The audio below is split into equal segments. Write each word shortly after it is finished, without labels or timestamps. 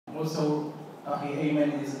also, Akhi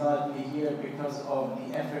Ayman is largely here because of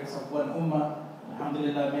the efforts of One Ummah.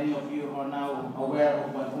 Alhamdulillah, many of you are now aware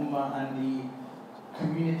of One Ummah and the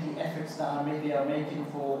community efforts that they are making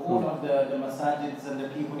for all of the masajids and the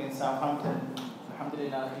people in Southampton.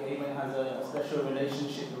 Alhamdulillah, Akhi Ayman has a special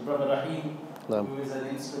relationship with Brother Rahim, who is an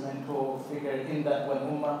instrumental figure in that One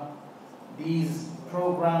Ummah. These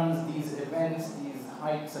programs, these events, these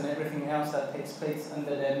hikes and everything else that takes place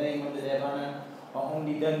under their name, under their banner, are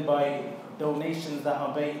only done by donations that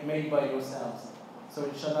are made by yourselves. So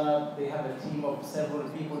inshallah, they have a team of several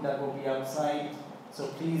people that will be outside. So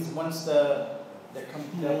please, once the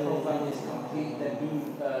program is complete, then do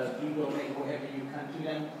donate whatever you can to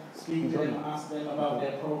them. Speak to them, ask them about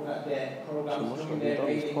their programs, join their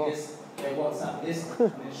mailing list, their WhatsApp list,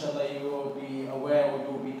 and inshallah you will be aware or you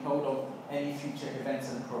will be told of any future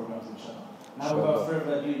events and programs, inshallah. Now without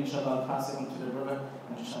further ado, inshallah, I'll pass it on to the brother,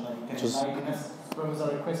 and inshallah you can enlighten us. Brothers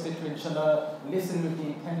are requested to inshallah listen with the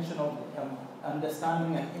intention of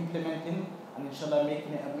understanding and implementing, and inshallah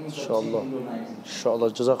making it a means of changing your lives.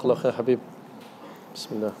 Inshallah, jazakallah khair, Habib.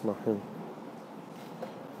 Bismillah ar-Rahman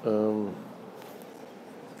ar-Rahim.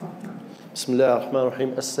 Bismillah ar-Rahman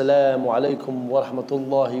ar-Rahim. Assalamu alaikum wa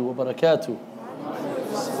rahmatullahi wa barakatuh.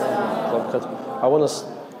 I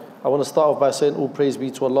want to start off by saying all praise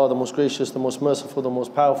be to Allah, the most gracious, the most merciful, the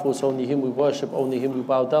most powerful. It's only Him we worship, only Him we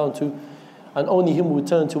bow down to, and only Him we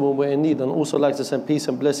turn to when we're in need. And also like to send peace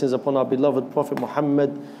and blessings upon our beloved Prophet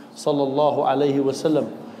Muhammad sallallahu alaihi wasallam.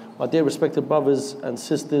 My dear respected brothers and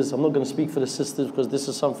sisters, I'm not going to speak for the sisters because this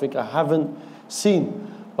is something I haven't seen.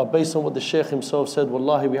 But based on what the Shaykh himself said,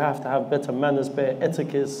 wallahi, we have to have better manners, better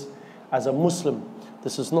etiquettes as a Muslim.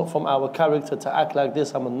 This is not from our character to act like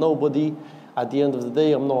this. I'm a nobody. At the end of the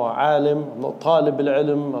day, I'm not an alim, I'm not talib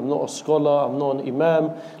al-ilm, I'm not a scholar, I'm not an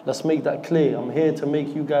imam. Let's make that clear. I'm here to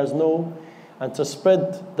make you guys know and to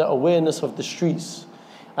spread the awareness of the streets.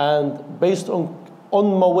 And based on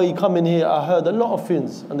my way coming here, I heard a lot of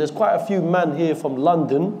things. And there's quite a few men here from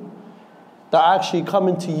London that actually come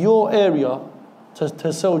into your area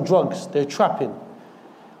to sell drugs. They're trapping.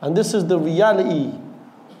 And this is the reality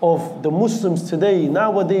of the Muslims today.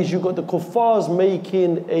 Nowadays, you've got the kuffars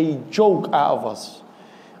making a joke out of us.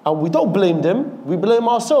 And we don't blame them, we blame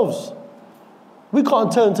ourselves. We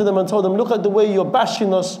can't turn to them and tell them, look at the way you're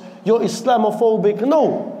bashing us, you're Islamophobic.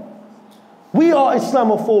 No, we are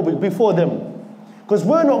Islamophobic before them. Because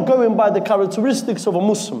we're not going by the characteristics of a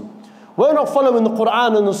Muslim. We're not following the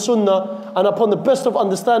Quran and the Sunnah and upon the best of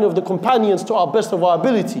understanding of the companions to our best of our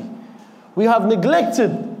ability. We have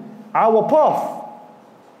neglected our path.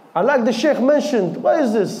 And like the Sheikh mentioned, what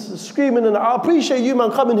is this screaming? And I appreciate you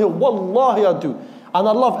man coming here. Wallahi I do. And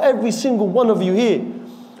I love every single one of you here.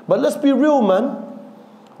 But let's be real, man.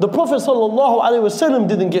 The Prophet ﷺ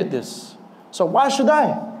didn't get this. So why should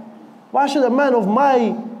I? Why should a man of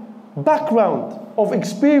my background, of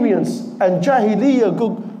experience and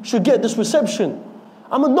jahiliyyah should get this reception?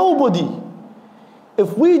 I'm a nobody.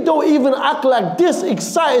 If we don't even act like this,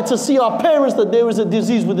 excited to see our parents that there is a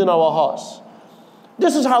disease within our hearts.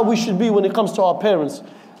 This is how we should be when it comes to our parents,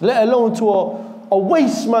 let alone to a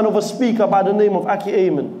waste man of a speaker by the name of Akhi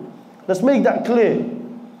Ayman. Let's make that clear.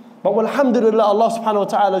 But alhamdulillah, Allah subhanahu wa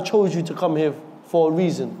ta'ala chose you to come here for a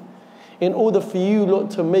reason. In order for you lot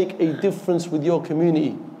to make a difference with your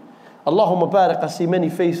community. Allahumma barak, I see many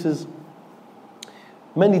faces,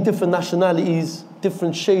 many different nationalities,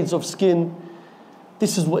 different shades of skin.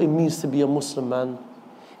 This is what it means to be a Muslim, man.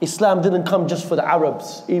 Islam didn't come just for the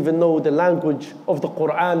Arabs, even though the language of the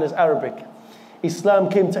Quran is Arabic. Islam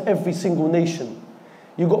came to every single nation.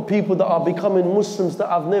 You got people that are becoming Muslims that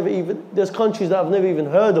there's countries that I've never even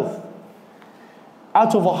heard of.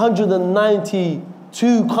 Out of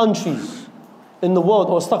 192 countries in the world,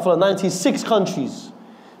 or astaghfirullah, 96 countries,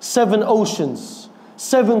 7 oceans,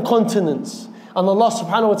 7 continents. And Allah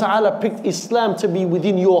subhanahu wa ta'ala picked Islam to be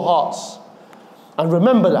within your hearts. And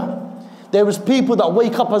remember that. There is people that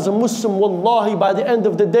wake up as a Muslim, wallahi, by the end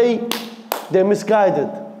of the day, they're misguided.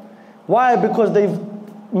 Why? Because they've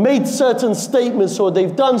made certain statements or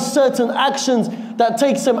they've done certain actions that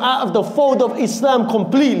takes them out of the fold of Islam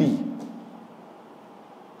completely.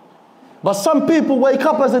 But some people wake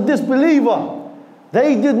up as a disbeliever.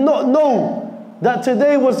 They did not know that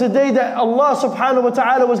today was the day that Allah subhanahu wa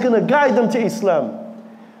ta'ala was going to guide them to Islam.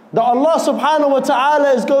 That Allah subhanahu wa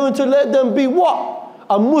ta'ala is going to let them be what?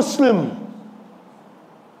 A Muslim.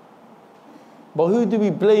 But who do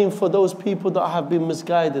we blame for those people that have been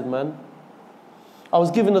misguided, man? I was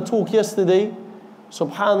giving a talk yesterday.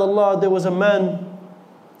 Subhanallah, there was a man,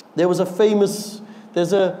 there's a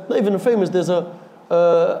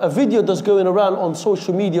video that's going around on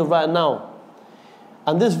social media right now.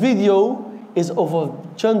 And this video is of a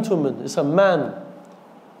gentleman, it's a man.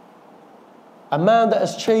 A man that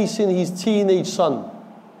is chasing his teenage son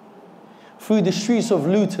through the streets of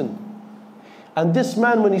Luton. And this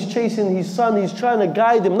man, when he's chasing his son, he's trying to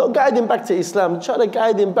guide him, not guide him back to Islam, he's trying to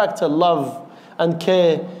guide him back to love and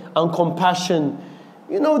care and compassion.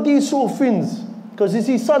 You know, these sort of things. Because it's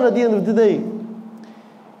his son at the end of the day.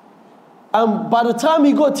 And by the time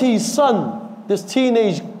he got to his son, this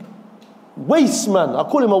teenage waste man, I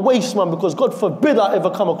call him a waste man because God forbid I ever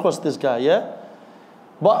come across this guy, yeah?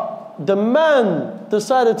 But the man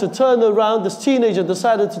decided to turn around, this teenager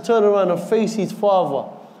decided to turn around and face his father.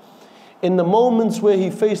 In the moments where he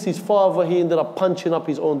faced his father, he ended up punching up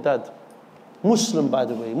his own dad. Muslim, by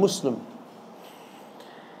the way, Muslim.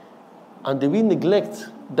 And do we neglect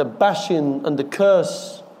the bashing and the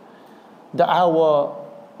curse that our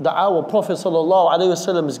Prophet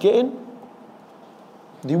ﷺ is getting?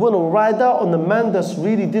 Do you want to ride out on the man that's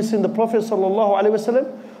really dissing the Prophet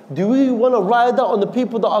ﷺ? Do we want to ride out on the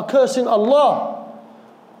people that are cursing Allah?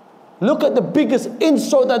 Look at the biggest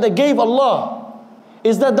insult that they gave Allah.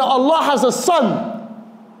 Is that Allah has a son.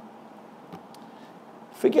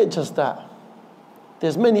 Forget just that.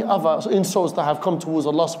 There's many other insults that have come towards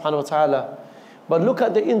Allah subhanahu wa ta'ala. But look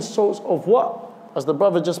at the insults of what? As the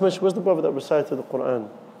brother just mentioned, where's the brother that recited the Quran?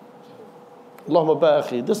 Allahumma barik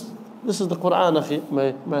akhi. This is the Quran,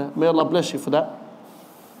 akhi. May Allah bless you for that.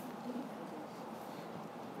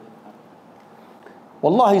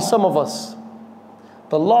 Wallahi, some of us,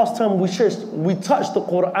 the last time we touched the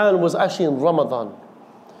Quran was actually in Ramadan.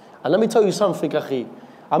 And let me tell you something, akhi.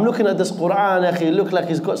 I'm looking at this Quran, akhi. It looks like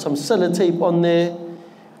it's got some sellotape on there.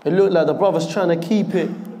 It looks like the brother's trying to keep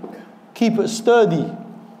it sturdy.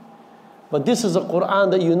 But this is a Quran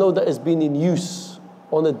that you know that has been in use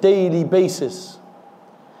on a daily basis.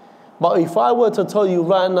 But if I were to tell you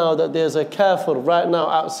right now that there's a kafir right now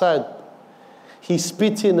outside, he's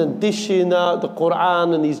spitting and dishing out the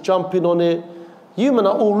Quran and he's jumping on it, you men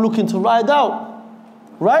are all looking to ride out.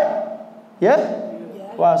 Right? Yeah?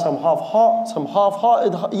 Wow, some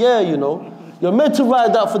half-hearted, yeah, you know. You're meant to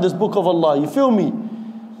ride out for this book of Allah, you feel me?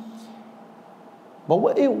 But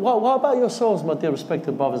what about yourselves, my dear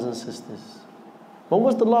respected brothers and sisters? When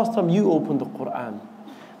was the last time you opened the Quran?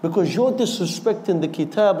 Because you're disrespecting the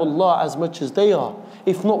Kitab Allah as much as they are,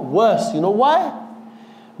 if not worse. You know why?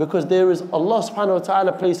 Because there is Allah subhanahu wa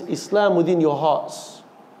ta'ala placed Islam within your hearts.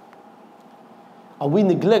 And we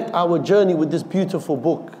neglect our journey with this beautiful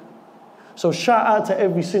book. So shout out to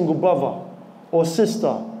every single brother or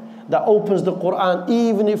sister that opens the Quran,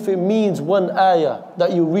 even if it means one ayah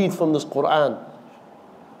that you read from this Quran.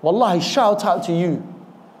 Wallahi, shout out to you.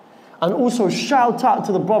 And also shout out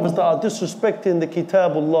to the brothers that are disrespecting the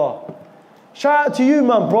Kitab Allah. Shout out to you,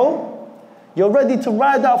 man, bro. You're ready to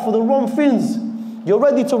ride out for the wrong things. You're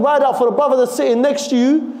ready to ride out for the brother that's sitting next to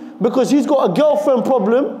you because he's got a girlfriend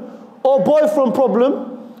problem or boyfriend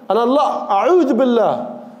problem. And Allah, a'udhu billah.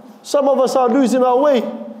 Some of us are losing our way.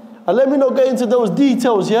 And let me not get into those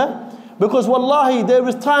details, yeah? Because wallahi, there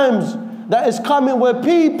is times that is coming where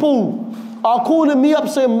people are calling me up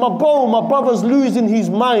saying, my brother's losing his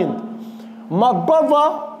mind. My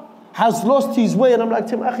brother has lost his way. And I'm like,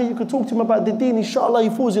 Tim, akhi, you could talk to him about the deen. Inshallah, he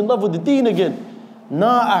falls in love with the deen again.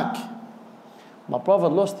 Nah, akh. My brother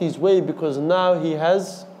lost his way because now he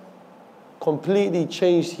has completely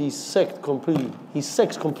changed his sex completely.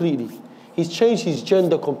 He's changed his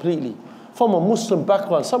gender completely. From a Muslim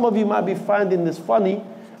background. Some of you might be finding this funny,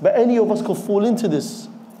 but any of us could fall into this.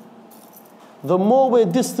 The more we're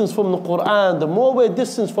distanced from the Quran, the more we're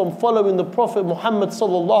distanced from following the Prophet Muhammad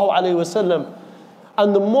sallallahu alaihi wasallam,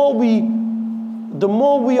 and the more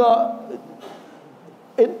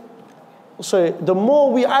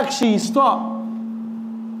we actually start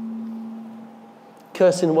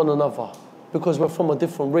cursing one another because we're from a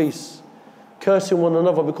different race, cursing one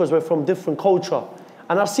another because we're from different culture.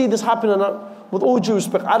 And I see this happening, with all due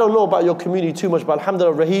respect, I don't know about your community too much, but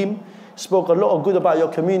alhamdulillah, Raheem spoke a lot of good about your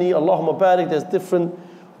community. Allahumma barik, there's different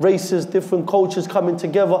races, different cultures coming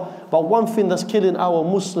together. But one thing that's killing our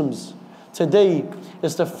Muslims today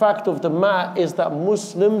is the fact of the matter is that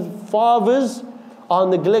Muslim fathers are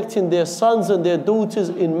neglecting their sons and their daughters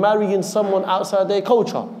in marrying someone outside their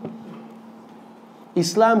culture.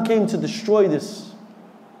 Islam came to destroy this.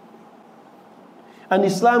 And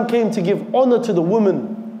Islam came to give honor to the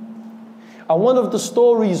woman. And one of the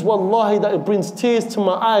stories, wallahi, that it brings tears to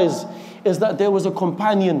my eyes is that there was a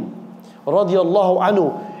companion, radiallahu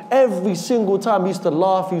anhu. Every single time he used to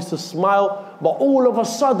laugh, he used to smile, but all of a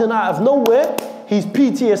sudden, out of nowhere, his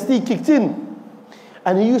PTSD kicked in.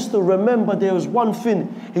 And he used to remember there was one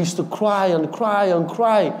thing. He used to cry and cry and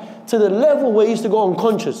cry to the level where he used to go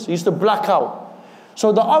unconscious. He used to black out.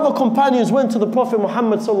 So the other companions went to the Prophet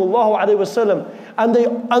Muhammad sallallahu alaihi wasallam,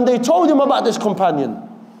 and they told him about this companion.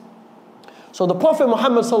 So the Prophet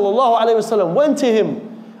Muhammad sallallahu alaihi wasallam went to him.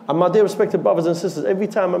 And my dear respected brothers and sisters, every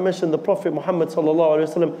time I mention the Prophet Muhammad sallallahu alaihi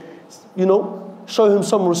wasallam, you know, show him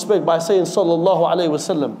some respect by saying sallallahu alaihi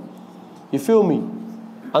wasallam. You feel me?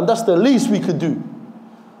 And that's the least we could do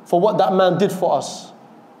for what that man did for us.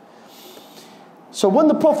 So when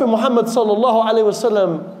the Prophet Muhammad sallallahu alaihi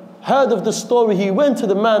wasallam heard of the story, he went to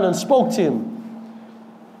the man and spoke to him.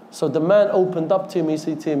 So the man opened up to him. He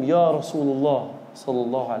said to him, Ya Rasulullah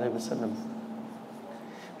sallallahu alaihi wasallam,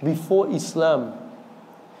 before Islam,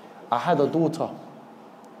 I had a daughter.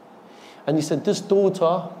 And he said, this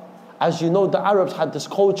daughter, as you know, the Arabs had this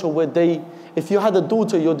culture where if you had a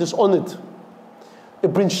daughter, you're dishonored.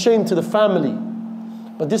 It brings shame to the family.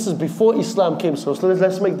 But this is before Islam came. So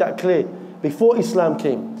let's make that clear. Before Islam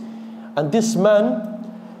came. And this man,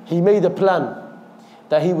 he made a plan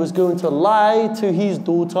that he was going to lie to his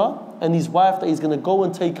daughter and his wife that he's going to go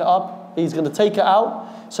and take her up. He's going to take her out.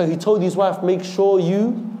 So he told his wife, make sure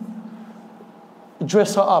you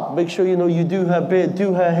dress her up. Make sure, you do her beard,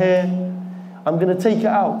 do her hair. I'm going to take her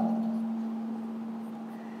out.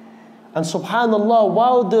 And subhanallah,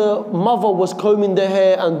 while the mother was combing the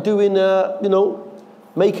hair and doing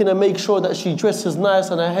making her make sure that she dresses nice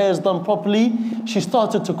and her hair is done properly, she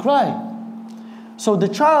started to cry. So the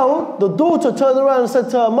daughter turned around and said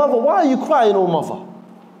to her mother, why are you crying, oh mother?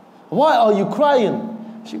 Why are you crying?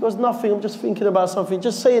 She goes, nothing, I'm just thinking about something.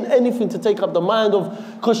 Just saying anything to take up the mind of,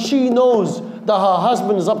 because she knows that her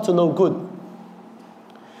husband is up to no good.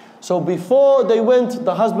 So before they went,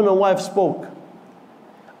 the husband and wife spoke.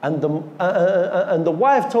 And the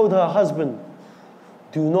wife told her husband,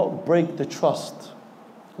 do not break the trust.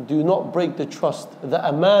 Do not break the trust. The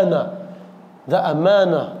amana,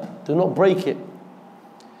 do not break it.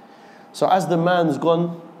 So as the man's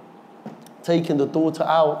gone, taking the daughter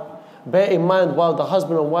out, bear in mind, while the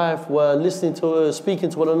husband and wife were listening to her, speaking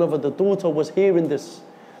to one another, the daughter was hearing this.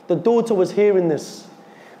 The daughter was hearing this.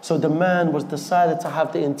 So the man was decided to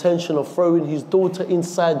have the intention of throwing his daughter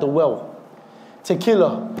inside the well to kill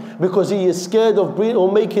her, because he is scared of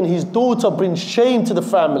making his daughter bring shame to the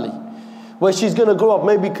family, where she's going to grow up,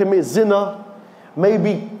 maybe commit zina,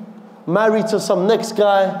 maybe marry to some next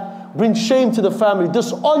guy, bring shame to the family,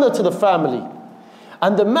 dishonor to the family.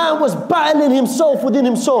 And the man was battling himself within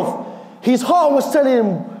himself. His heart was telling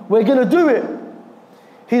him, we're going to do it.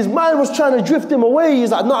 His mind was trying to drift him away. He's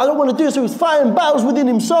like, no, I don't want to do it. So he was fighting battles within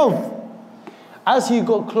himself. As he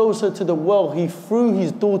got closer to the well, he threw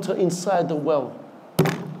his daughter inside the well.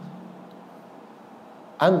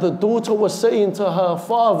 And the daughter was saying to her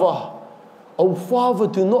father, oh father,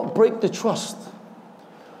 do not break the trust.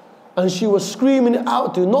 And she was screaming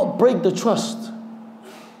out, do not break the trust.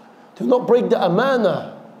 Do not break the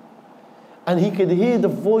amana. And he could hear the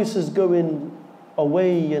voices going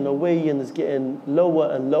away and away, and it's getting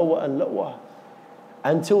lower and lower and lower,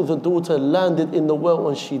 until the daughter landed in the well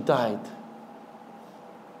and she died.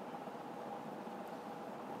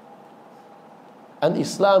 And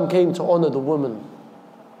Islam came to honor the woman.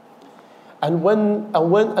 And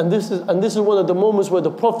this is one of the moments where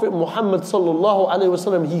the Prophet Muhammad sallallahu alaihi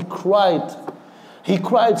wasallam, he cried. He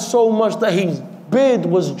cried so much that his beard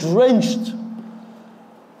was drenched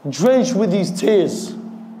with his tears.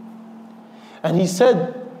 And he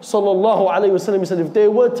said, sallallahu alaihi wasallam, he said,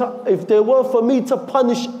 if there were for me to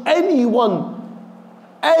punish anyone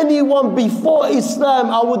before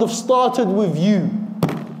Islam, I would have started with you.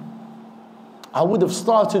 I would have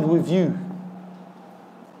started with you.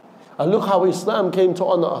 And look how Islam came to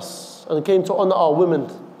honor us and came to honor our women.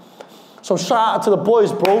 So shout out to the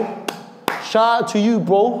boys, bro. Shout out to you,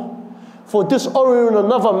 bro, for dishonoring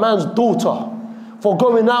another man's daughter, for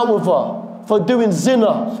going out with her, for doing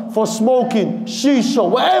zina, for smoking, shisha,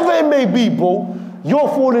 whatever it may be, bro. You're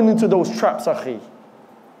falling into those traps, Akhi.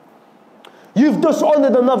 You've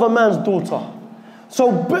dishonored another man's daughter.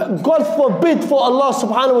 So God forbid for Allah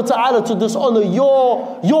subhanahu wa ta'ala to dishonor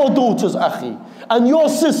your daughters, Akhi, and your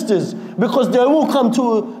sisters, because there will come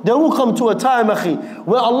to a time, Akhi,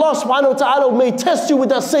 where Allah subhanahu wa ta'ala may test you with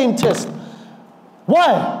that same test.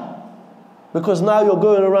 Why? Because now you're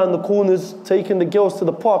going around the corners, taking the girls to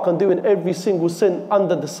the park and doing every single sin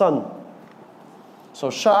under the sun. So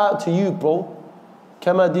shout out to you, bro.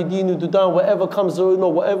 Kama didinu dudan, whatever comes,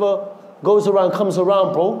 whatever goes around comes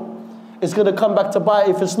around, bro. It's going to come back to bite.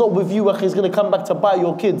 If it's not with you, Akhi, it's going to come back to bite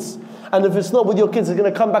your kids. And if it's not with your kids, it's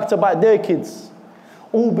going to come back to bite their kids.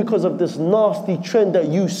 All because of this nasty trend that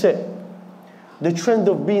you set. the trend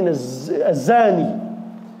of being a zani,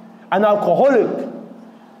 an alcoholic.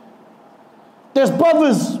 There's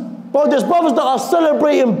brothers that are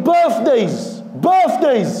celebrating birthdays,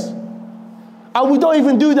 and we don't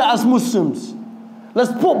even do that as Muslims.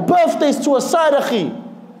 Let's put birthdays to a side, akhi.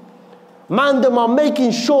 Man, them are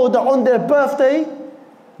making sure that on their birthday,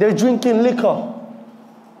 they're drinking liquor,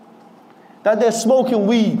 that they're smoking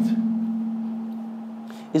weed.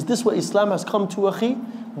 Is this what Islam has come to, akhi?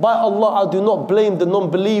 By Allah, I do not blame the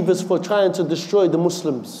non-believers for trying to destroy the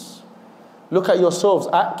Muslims. Look at yourselves,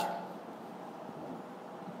 Akhi.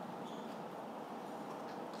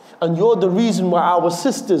 And you're the reason why our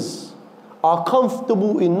sisters are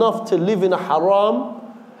comfortable enough to live in a haram,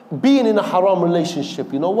 being in a haram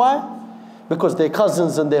relationship. You know why? Because their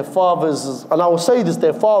cousins and their fathers, and I will say this,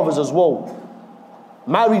 their fathers as well,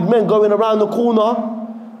 married men going around the corner,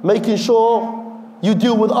 making sure you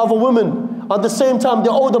deal with other women. At the same time,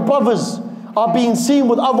 their older brothers are being seen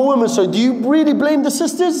with other women. So do you really blame the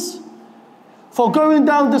sisters for going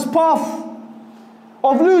down this path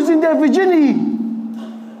of losing their virginity?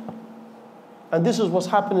 And this is what's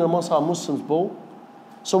happening amongst our Muslims, bro.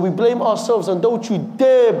 So we blame ourselves, and don't you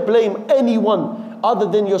dare blame anyone other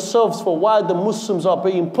than yourselves for why the Muslims are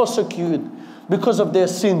being persecuted because of their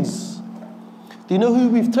sins. Do you know who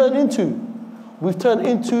we've turned into? We've turned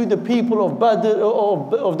into the people of Badr,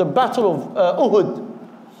 of the Battle of Uhud.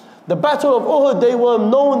 The Battle of Uhud, they were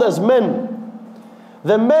known as men.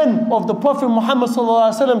 The men of the Prophet Muhammad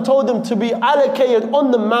ﷺ told them to be allocated on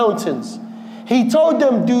the mountains. He told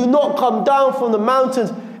them, do not come down from the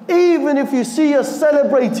mountains, even if you see us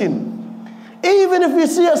celebrating. Even if you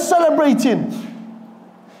see us celebrating.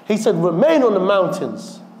 He said, remain on the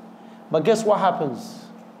mountains. But guess what happens?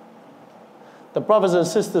 The brothers and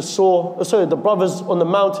sisters the brothers on the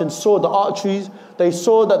mountain saw the archeries. They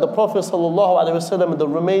saw that the Prophet ﷺ and the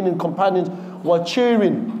remaining companions were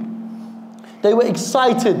cheering. They were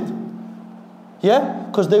excited. Yeah?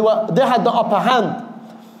 Because they had the upper hand.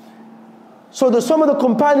 So some of the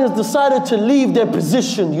companions decided to leave their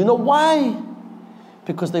position. You know why?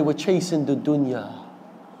 Because they were chasing the dunya.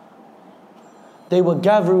 They were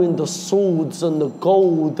gathering the swords and the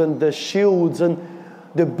gold and the shields and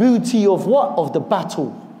the booty of what? Of the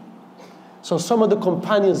battle. So some of the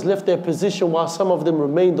companions left their position while some of them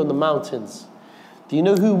remained on the mountains. Do you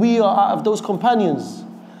know who we are out of those companions?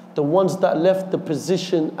 The ones that left the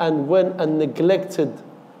position and went and neglected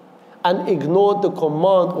and ignored the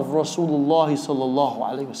command of Rasulullah sallallahu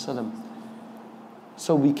alaihi wasallam.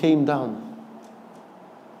 So we came down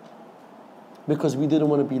because we didn't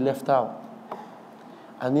want to be left out.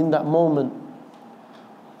 And in that moment,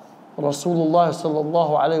 Rasulullah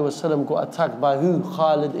sallallahu alaihi wasallam got attacked by who?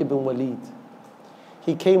 Khalid ibn Walid.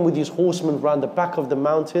 He came with his horsemen around the back of the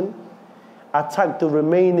mountain, attacked the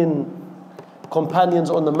remaining companions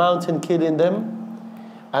on the mountain, killing them.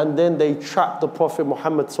 And then they trapped the Prophet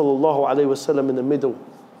Muhammad sallallahu alaihi wasallam in the middle.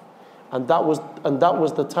 And that was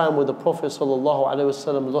the time where the Prophet sallallahu alaihi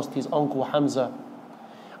wasallam lost his uncle Hamza.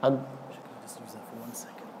 And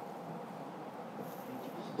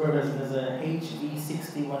brothers, there's a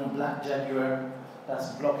HV61 black Jaguar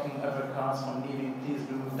that's blocking other cars from leaving. Please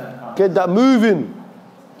remove that car. Get that moving.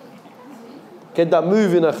 Get that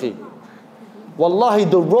moving, akhi. Wallahi,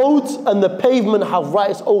 the roads and the pavement have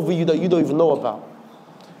rights over you that you don't even know about.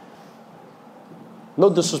 No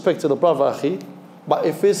disrespect to the brother, akhi, but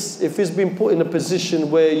if it's been put in a position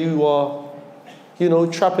where you are,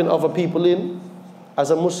 trapping other people in, as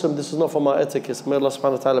a Muslim, this is not for my etiquette. May Allah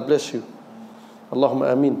subhanahu wa ta'ala bless you.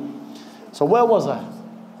 Allahumma ameen. So where was I?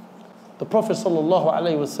 The Prophet sallallahu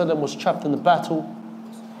alaihi wasallam was trapped in the battle,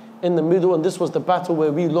 in the middle, and this was the battle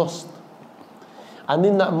where we lost. And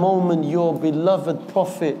in that moment, your beloved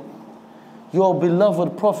Prophet sallallahu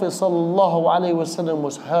alaihi wasallam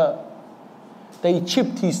was hurt. They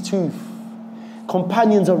chipped his tooth.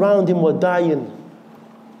 Companions around him were dying.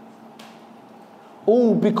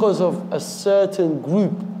 All because of a certain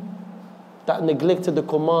group that neglected the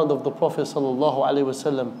command of the Prophet sallallahu alaihi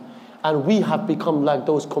wasallam. And we have become like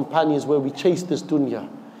those companions where we chase this dunya.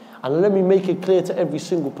 And let me make it clear to every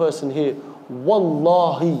single person here,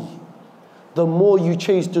 wallahi, the more you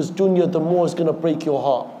chase this dunya, the more it's going to break your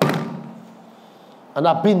heart. And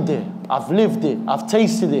I've been there, I've lived it, I've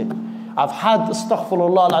tasted it. I've had,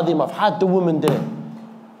 astaghfirullah al-azim, I've had the women there.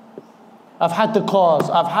 I've had the cars,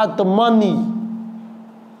 I've had the money.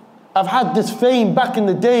 I've had this fame back in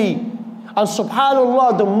the day. And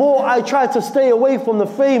subhanAllah, the more I try to stay away from the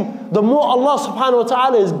fame, the more Allah subhanahu wa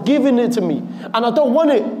ta'ala is giving it to me. And I don't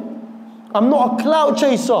want it. I'm not a clout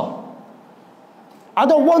chaser. I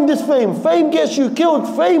don't want this fame. Fame gets you killed.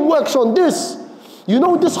 Fame works on this. You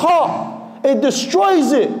know, this heart. it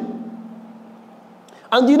destroys it.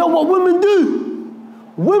 And you know what women do?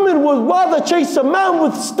 Women would rather chase a man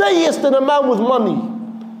with status than a man with money.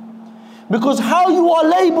 Because how you are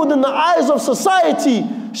labeled in the eyes of society,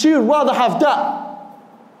 she would rather have that.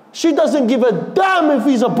 She doesn't give a damn if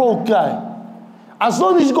he's a broke guy. As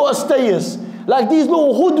long as he's got a status. Like these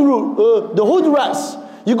little the hood rats.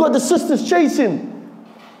 You got the sisters chasing.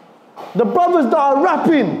 The brothers that are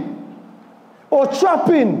rapping or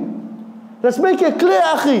trapping. Let's make it clear,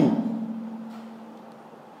 Akhi.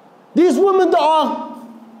 These women that are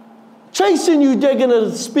chasing you, they're going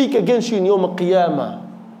to speak against you in Yawm al-Qiyamah.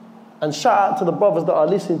 And shout out to the brothers that are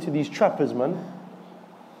listening to these trappers, man.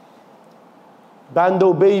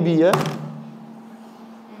 Bando baby, yeah?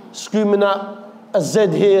 Screaming out a Z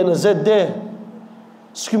here and a Z there.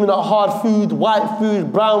 Screaming out hard food, white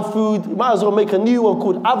food, brown food. You might as well make a new one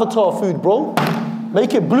called Avatar food, bro.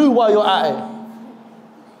 Make it blue while you're at it.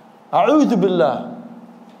 A'udhu billah.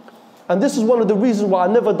 And this is one of the reasons why I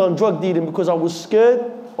never done drug dealing, because I was scared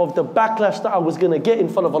of the backlash that I was going to get in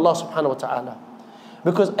front of Allah subhanahu wa ta'ala.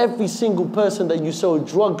 Because every single person that you sell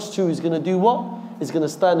drugs to is going to do what? Is going to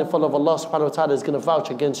stand in front of Allah subhanahu wa ta'ala, is going to vouch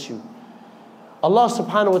against you. Allah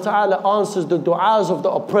subhanahu wa ta'ala answers the du'as of the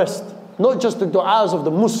oppressed, not just the du'as of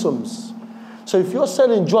the Muslims. So if you're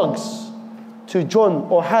selling drugs to John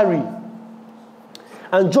or Harry,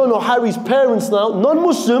 and John or Harry's parents now,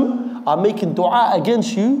 non-Muslim, are making dua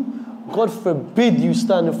against you, God forbid you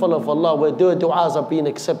stand in front of Allah where their du'as are being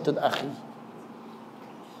accepted, akhi.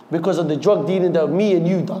 Because of the drug dealing that me and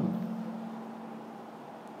you done.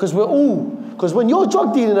 Because when you're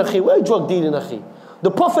drug dealing, akhi, we're drug dealing, akhi.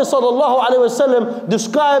 The Prophet ﷺ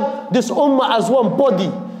described this ummah as one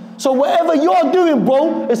body. So whatever you're doing,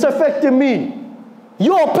 bro, it's affecting me.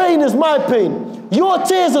 Your pain is my pain. Your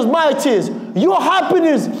tears is my tears. Your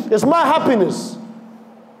happiness is my happiness.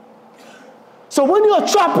 So when you're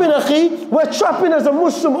trapping, akhi, we're trapping as a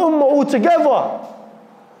Muslim ummah all together.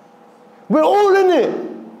 We're all in it.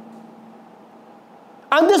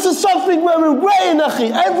 And this is something we're regretting,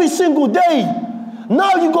 akhi, every single day.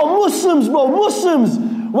 Now you got Muslims, bro, Muslims,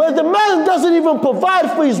 where the man doesn't even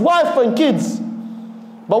provide for his wife and kids.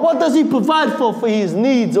 But what does he provide for his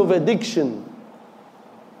needs of addiction?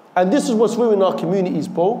 And this is what's ruining our communities,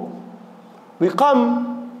 bro. We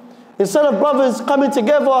come, instead of brothers coming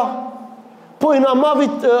together, putting our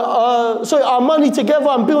money together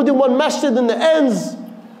and building one masjid in the ends,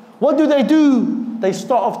 what do? They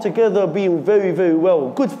start off together being very, very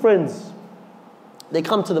well, good friends. They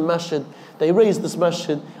come to the masjid, they raise this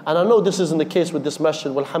masjid, and I know this isn't the case with this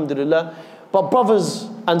masjid, alhamdulillah, but brothers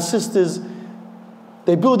and sisters,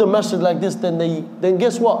 they build a masjid like this, then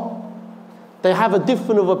guess what? They have a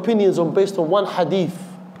different of opinions based on one hadith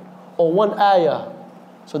or one ayah.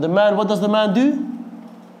 So the man, what does the man do?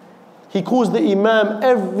 He calls the imam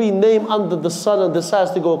every name under the sun and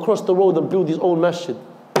decides to go across the road and build his own masjid.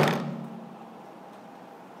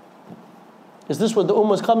 Is this what the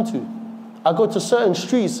ummah's come to? I go to certain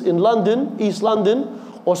streets in London, East London,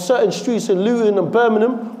 or certain streets in Luton and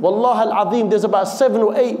Birmingham. Wallah al-Azim, there's about 7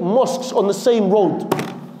 or 8 mosques on the same road.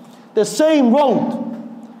 The same road.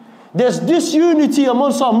 There's disunity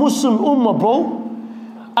amongst our Muslim ummah, bro.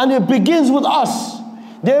 And it begins with us.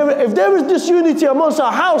 If there is disunity amongst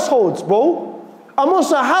our households, bro,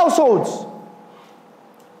 amongst our households,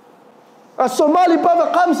 a Somali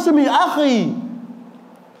brother comes to me, akhi,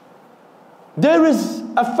 there is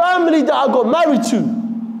a family that I got married to,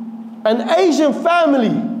 an Asian family.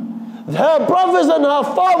 Her brothers and her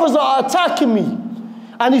fathers are attacking me.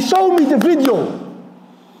 And he showed me the video.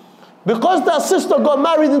 Because that sister got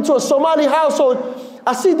married into a Somali household,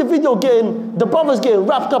 I see the video the brothers getting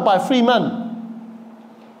wrapped up by 3 men.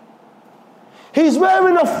 He's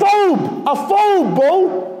wearing a thobe, bro,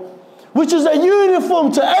 which is a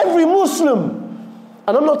uniform to every Muslim.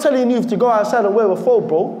 And I'm not telling you to go outside and wear a thobe,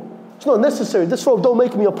 bro. It's not necessary. This thobe don't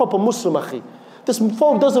make me a proper Muslim, akhi. This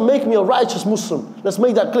thobe doesn't make me a righteous Muslim. Let's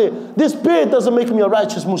make that clear. This beard doesn't make me a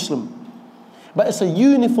righteous Muslim. But it's a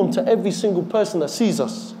uniform to every single person that sees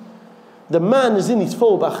us. The man is in his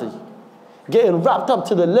thobe, akhi, getting wrapped up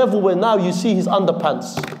to the level where now you see his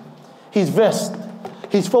underpants, his vest,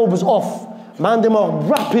 his thobe is off. Man, them are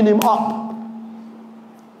wrapping him up.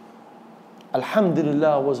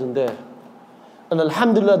 Alhamdulillah, I wasn't there. And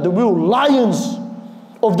alhamdulillah, the real lions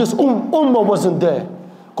of this ummah wasn't there.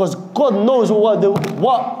 Because God knows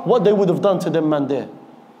what they would have done to them man there.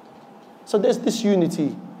 So there's this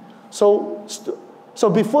unity. So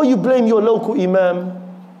before you blame your local imam,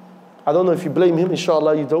 I don't know if you blame him,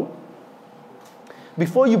 inshallah you don't.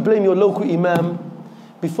 Before you blame your local imam,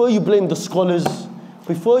 before you blame the scholars,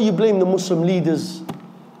 before you blame the Muslim leaders,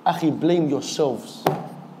 Akhi, blame yourselves.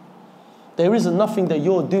 There isn't nothing that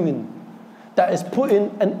you're doing that is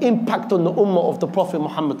putting an impact on the ummah of the Prophet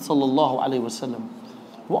Muhammad sallallahu alaihi wasallam.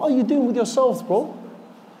 What are you doing with yourselves, bro?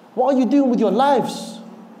 What are you doing with your lives?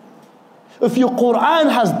 If your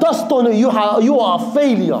Quran has dust on it, you are a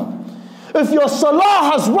failure. If your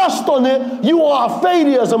salah has rust on it, you are a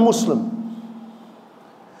failure as a Muslim.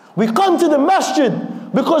 We come to the masjid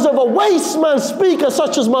because of a waste man speaker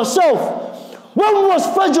such as myself. When was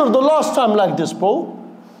Fajr the last time like this, bro?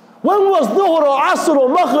 When was Dhuhr or Asr or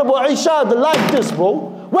Maghrib or Isha like this, bro?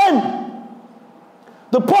 When?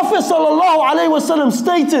 The Prophet ﷺ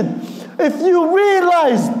stated, if you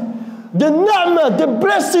realized the ni'mah, the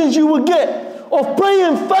blessings you will get of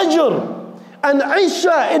praying Fajr and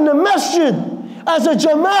Isha in the masjid as a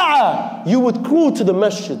jama'ah, you would crawl to the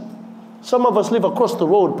masjid. Some of us live across the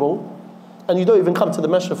road, bro, and you don't even come to the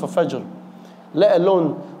masjid for Fajr, let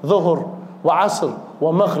alone Dhuhr wa Asr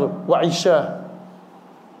wa Maghrib wa Isha.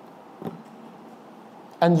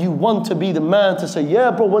 And you want to be the man to say,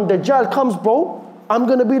 yeah, bro, when Dajjal comes, bro, I'm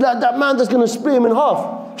going to be like that man that's going to split him in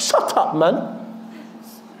half. Shut up, man.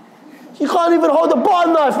 You can't even hold a bar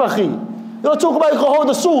knife, Akhi. You don't talk about you can hold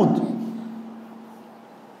a sword.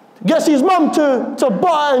 Gets his mum to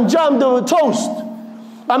butter and jam the toast.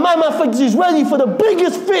 And my man thinks he's ready for the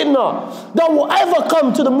biggest fitna that will ever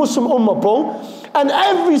come to the Muslim ummah, bro. And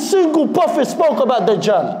every single prophet spoke about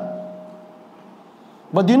Dajjal.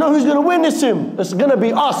 But do you know who's going to witness him? It's going to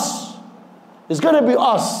be us. It's going to be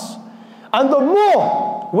us. And the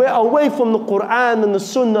more we're away from the Quran and the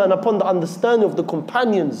Sunnah and upon the understanding of the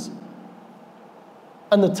companions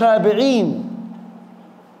and the Tabi'een,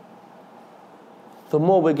 the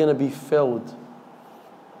more we're going to be failed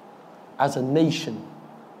as a nation.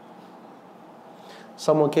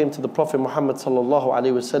 Someone came to the Prophet Muhammad sallallahu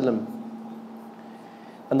alaihi wasallam,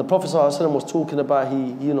 and the Prophet sallallahu alaihi wasallam was talking about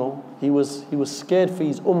he was scared for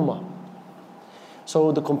his ummah.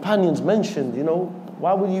 So the companions mentioned,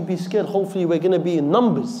 why would you be scared? Hopefully we're going to be in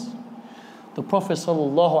numbers. The Prophet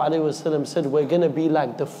sallallahu alaihi wasallam said, we're going to be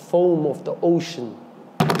like the foam of the ocean.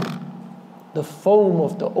 The foam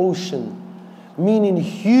of the ocean, meaning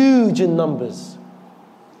huge in numbers.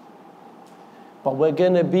 But we're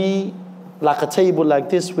going to be like a table like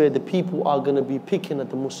this where the people are going to be picking at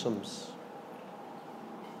the Muslims,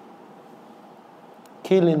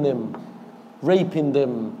 killing them, raping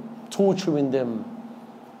them, torturing them.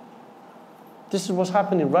 This is what's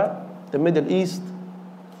happening, right? The Middle East,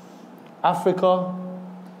 Africa,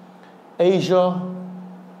 Asia.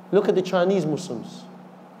 Look at the Chinese Muslims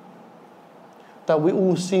that we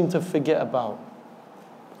all seem to forget about.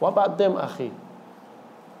 What about them, Akhi?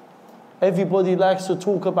 Everybody likes to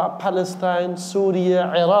talk about Palestine,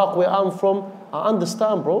 Syria, Iraq, where I'm from. I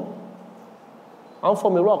understand, bro. I'm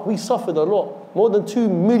from Iraq. We suffered a lot. More than 2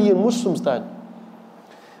 million Muslims died.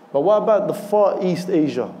 But what about the Far East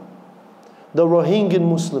Asia? The Rohingya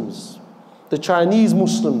Muslims, the Chinese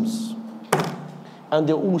Muslims. And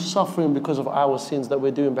they're all suffering because of our sins that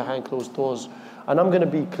we're doing behind closed doors. And I'm going to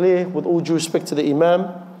be clear, with all due respect to the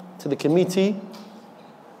Imam, to the committee,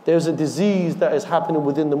 there's a disease that is happening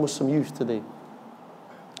within the Muslim youth today.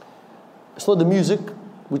 It's not the music,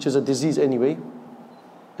 which is a disease anyway.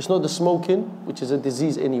 It's not the smoking, which is a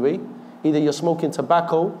disease anyway. Either you're smoking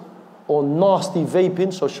tobacco or nasty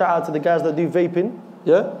vaping. So shout out to the guys that do vaping.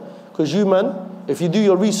 Yeah? Because you, man, if you do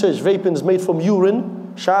your research, vaping is made from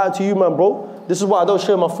urine. Shout out to you, man, bro. This is why I don't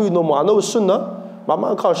share my food no more. I know it's sunnah. My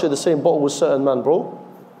man can't share the same bottle with certain man, bro.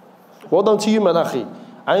 Well done to you, man, Akhi.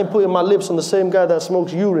 I ain't putting my lips on the same guy that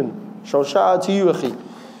smokes urine. So shout out to you, Akhi.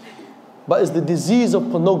 But it's the disease of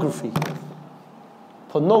pornography.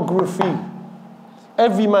 Pornography.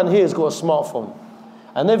 Every man here has got a smartphone.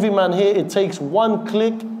 And every man here, it takes one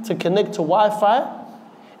click to connect to Wi-Fi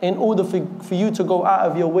in order for you to go out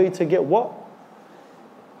of your way to get what?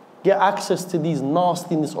 Get access to these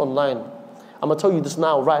nastiness online. I'm going to tell you this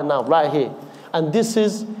now, right here. And this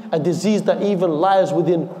is a disease that even lies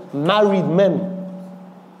within married men.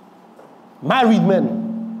 Married men.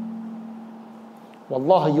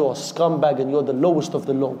 Wallahi, you're a scumbag and you're the lowest of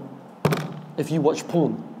the low if you watch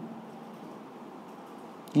porn.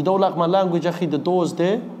 You don't like my language, Akhi, the door's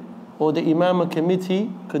there. Or the Imam committee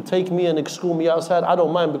could take me and escort me outside. I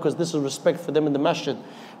don't mind, because this is respect for them in the masjid.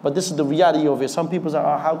 But this is the reality of it. Some people say,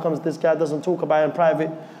 oh, how comes this guy doesn't talk about it in private?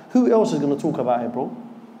 Who else is going to talk about it, bro?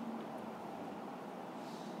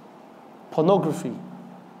 Pornography.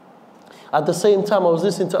 At the same time, I was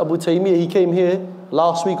listening to Abu Taymiyyah. He came here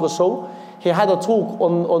last week or so. He had a talk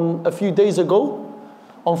on a few days ago,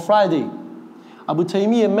 on Friday. Abu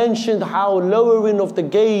Taymiyyah mentioned how lowering of the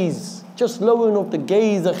gaze, just lowering of the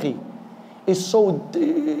gaze, Akhi, is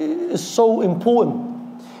so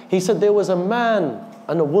important. He said there was a man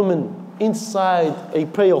and a woman inside a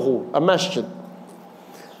prayer hall, a masjid.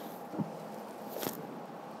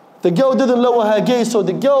 The girl didn't lower her gaze, so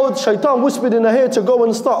the girl, shaitan whispered in her ear to go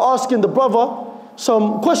and start asking the brother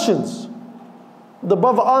some questions. The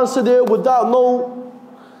brother answered it without no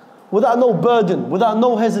burden, without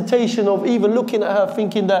no hesitation of even looking at her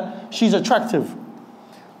thinking that she's attractive.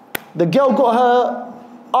 The girl got her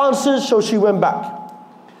answers, so she went back.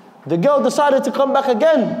 The girl decided to come back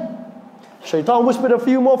again. Shaitan whispered a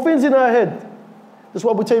few more things in her head. This is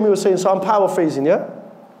what Abu Taymi was saying, so I'm paraphrasing, yeah?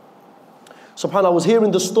 SubhanAllah, I was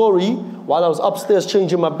hearing the story while I was upstairs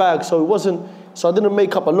changing my bag, so I didn't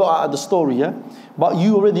make up a lot out of the story, yeah? But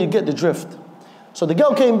you already get the drift. So the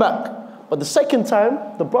girl came back, but the second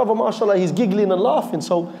time, the brother, mashallah, he's giggling and laughing.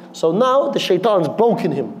 So now the shaitan's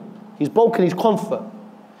broken him. He's broken his comfort.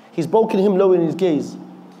 He's broken him lowering his gaze.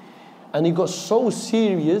 And he got so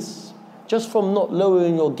serious, just from not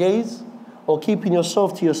lowering your gaze or keeping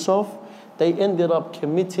yourself to yourself, they ended up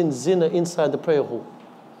committing zina inside the prayer hall.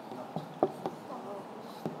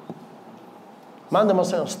 Man, they must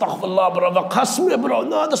say, astaghfirullah, brother, qasmi, bro.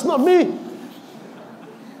 No, that's not me.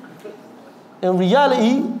 In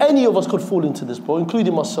reality, any of us could fall into this, bro,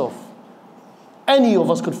 including myself. Any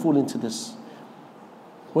of us could fall into this.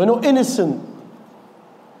 We're not innocent.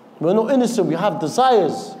 We're not innocent. We have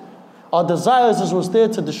desires. Our desires is what's there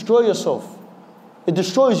to destroy yourself. It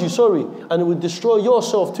destroys you, sorry. And it will destroy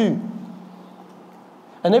yourself too.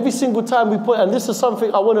 And every single time we put, and this is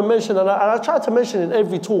something I want to mention, and I try to mention in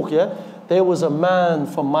every talk, yeah? There was a man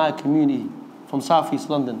from my community, from South East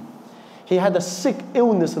London. He had a sick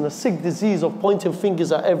illness and a sick disease of pointing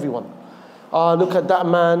fingers at everyone. Oh, look at that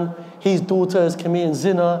man, his daughter is committing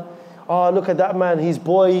zina. Oh, look at that man, his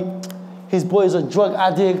boy is a drug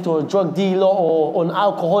addict or a drug dealer or an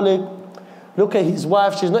alcoholic. Look at his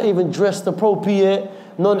wife, she's not even dressed appropriate,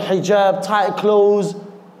 non-hijab, tight clothes.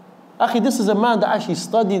 Akhi, this is a man that actually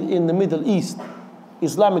studied in the Middle East,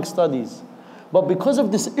 Islamic studies. But because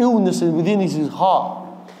of this illness within his heart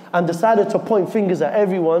and decided to point fingers at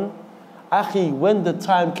everyone, Akhi, when the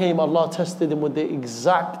time came, Allah tested him with the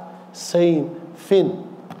exact same thing.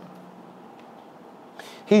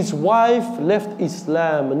 His wife left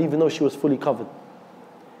Islam, and even though she was fully covered,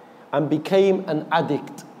 and became an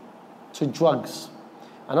addict to drugs.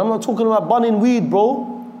 And I'm not talking about burning weed,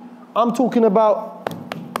 bro. I'm talking about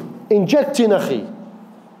injecting, akhi.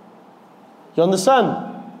 You understand?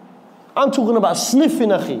 I'm talking about sniffing,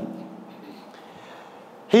 akhi.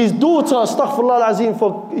 His daughter, astaghfirullah al-azim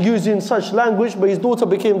for using such language, but his daughter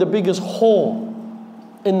became the biggest whore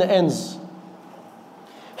in the ends.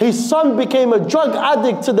 His son became a drug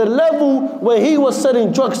addict to the level where he was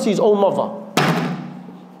selling drugs to his own mother.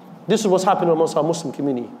 This is what's happening amongst our Muslim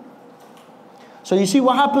community. So you see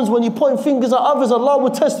what happens when you point fingers at others, Allah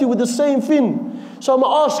will test you with the same thing. So I'm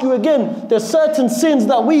going to ask you again, there's certain sins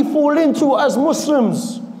that we fall into as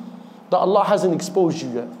Muslims that Allah hasn't exposed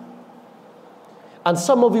you yet. And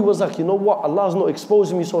some of you was like, you know what, Allah's not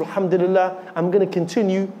exposing me, so alhamdulillah, I'm going to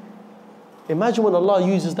continue. Imagine when Allah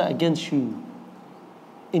uses that against you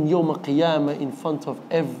in Yawm al-Qiyamah in front of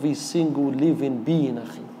every single living being,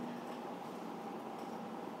 akhi.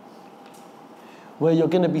 Where you're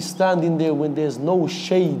going to be standing there when there's no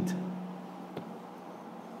shade.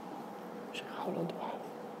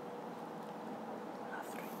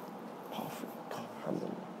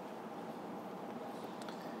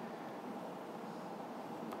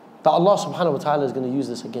 That Allah subhanahu wa ta'ala is going to use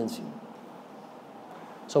this against you.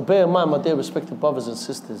 So bear in mind, my dear respected brothers and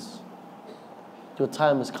sisters, your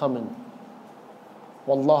time is coming.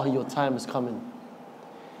 Wallahi, your time is coming.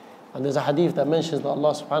 And there's a hadith that mentions that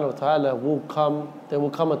Allah subhanahu wa ta'ala will come, there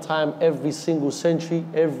will come a time every single century,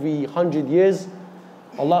 every 100 years,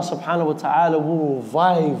 Allah subhanahu wa ta'ala will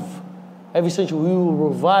revive, every century we will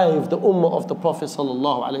revive the ummah of the Prophet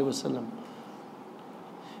sallallahu alayhi wa sallam.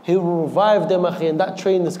 He will revive them, akhi, and that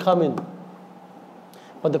train is coming.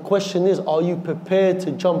 But the question is, are you prepared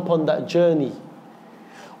to jump on that journey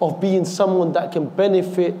of being someone that can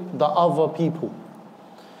benefit the other people?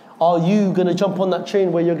 Are you going to jump on that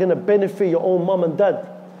train where you're going to benefit your own mum and dad?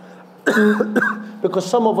 Because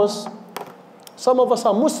some of us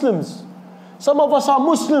are Muslims. Some of us are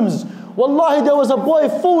Muslims. Wallahi, there was a boy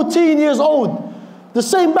 14 years old, the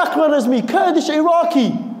same background as me, Kurdish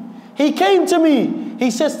Iraqi. He came to me. He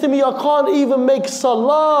says to me, I can't even make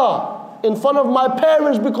salah in front of my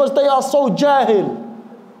parents because they are so jahil.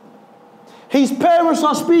 His parents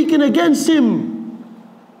are speaking against him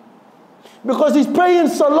because he's praying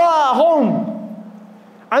salah at home.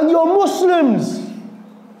 And you're Muslims.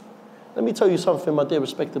 Let me tell you something, my dear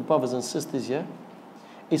respected brothers and sisters, yeah?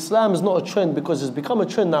 Islam is not a trend because it's become a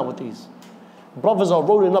trend nowadays. Brothers are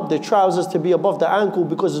rolling up their trousers to be above the ankle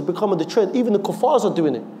because it's become the trend. Even the kuffars are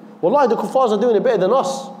doing it. Wallahi, the kuffars are doing it better than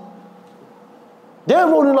us. They're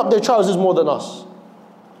rolling up their trousers more than us.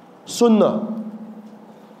 Sunnah.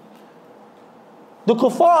 The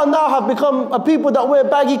kuffar now have become a people that wear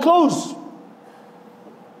baggy clothes.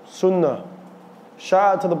 Sunnah.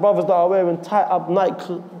 Shout out to the brothers that are wearing tight up Nike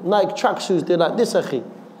tracksuits. They're like this, Akhi.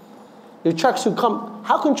 Your tracksuit come,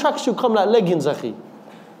 how can tracksuit come like leggings, Akhi?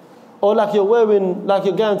 Or like you're wearing, like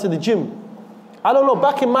you're going to the gym. I don't know,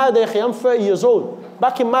 back in my day, Akhi, I'm 30 years old.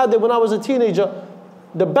 Back in my day when I was a teenager,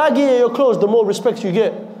 the baggier your clothes, the more respect you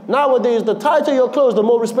get. Nowadays, the tighter your clothes, the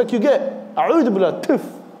more respect you get. A'udhu billah, tiff.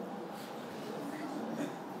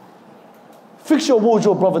 Fix your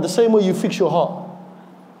wardrobe, brother, the same way you fix your heart.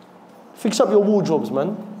 Fix up your wardrobes,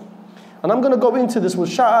 man. And I'm going to go into this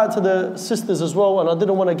with shout out to the sisters as well, and I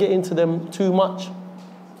didn't want to get into them too much.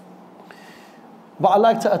 But I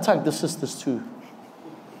like to attack the sisters too.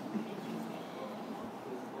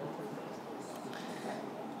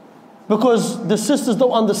 Because the sisters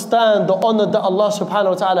don't understand the honor that Allah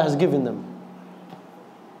subhanahu wa ta'ala has given them.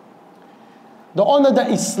 The honor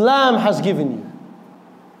that Islam has given you.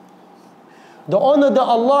 The honor that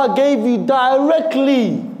Allah gave you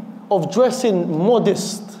directly of dressing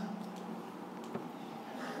modest.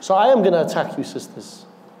 So I am going to attack you, sisters.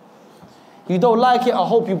 You don't like it, I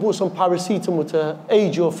hope you bought some paracetamol to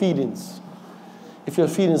aid your feelings, if your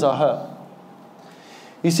feelings are hurt.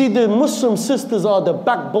 You see, the Muslim sisters are the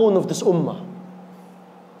backbone of this ummah.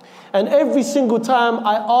 And every single time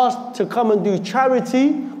I asked to come and do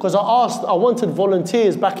charity, because I wanted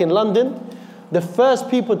volunteers back in London, the first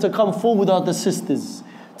people to come forward are the sisters.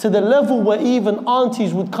 To the level where even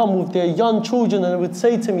aunties would come with their young children and would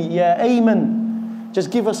say to me, yeah, Ayman, just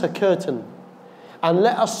give us a curtain and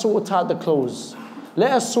let us sort out the clothes.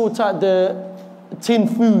 Let us sort out the tin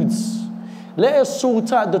foods. Let us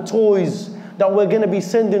sort out the toys that we're going to be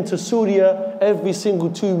sending to Syria every single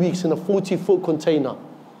 2 weeks in a 40-foot container.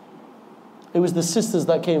 It was the sisters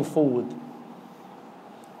that came forward.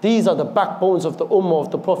 These are the backbones of the ummah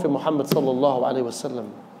of the Prophet Muhammad sallallahu alaihi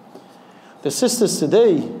wasallam. The sisters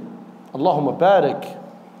today, Allahumma barik,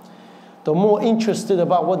 they're more interested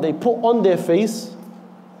about what they put on their face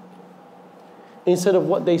instead of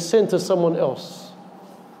what they send to someone else.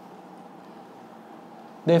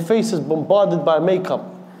 Their face is bombarded by makeup.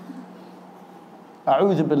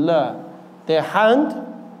 A'udhu billah. Their hand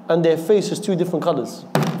and their face is two different colors.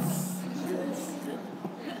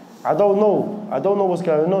 I don't know what's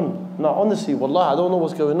going on. No, honestly, wallah, I don't know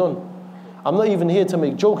what's going on. I'm not even here to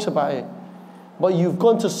make jokes about it. But you've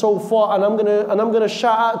gone to so far, and I'm gonna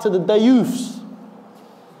shout out to the dayufs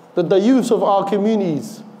of our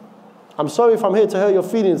communities. I'm sorry if I'm here to hurt your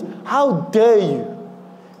feelings. How dare you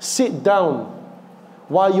sit down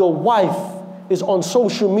while your wife is on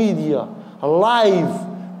social media,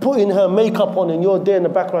 live, putting her makeup on, and you're there in the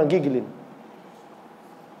background giggling?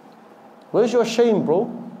 Where's your shame, bro?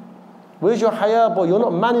 Where's your haya, bro? You're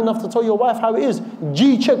not man enough to tell your wife how it is.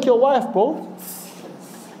 G-check your wife, bro.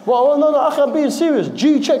 Well, no, Akhi, I'm being serious.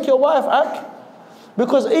 G-check your wife, Akhi.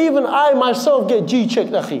 Because even I myself get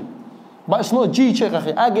G-checked, Akhi. But it's not G-checked,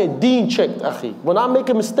 Akhi. I get Deen-checked, Akhi. When I make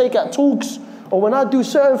a mistake at talks, or when I do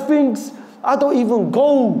certain things, I don't even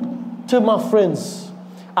go to my friends.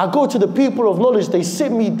 I go to the people of knowledge. They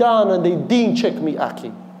sit me down and they Deen-check me,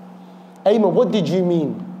 Akhi. Ayman, what did you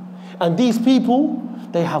mean? And these people,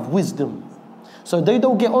 they have wisdom. So they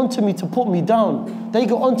don't get onto me to put me down. They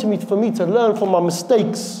get onto me for me to learn from my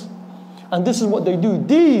mistakes. And this is what they do.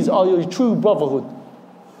 These are your true brotherhood.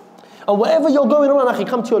 And wherever you're going around, Akhi,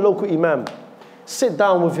 come to your local imam. Sit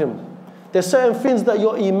down with him. There's certain things that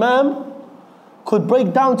your imam could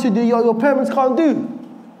break down to your parents can't do.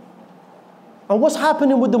 And what's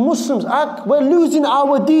happening with the Muslims? We're losing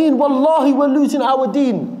our deen. Wallahi, we're losing our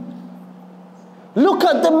deen. Look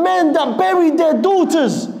at the men that buried their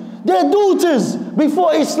daughters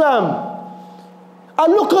before Islam.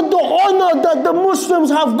 And look at the honor that the Muslims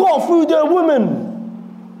have got through their women.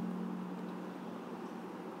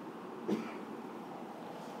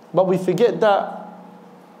 But we forget that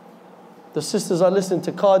the sisters are listening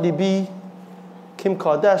to Cardi B, Kim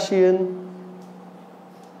Kardashian.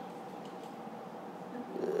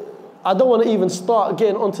 I don't want to even start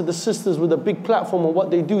getting onto the sisters with a big platform on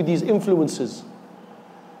what they do, these influencers.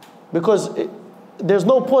 Because there's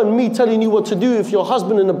no point in me telling you what to do if your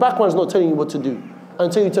husband in the background is not telling you what to do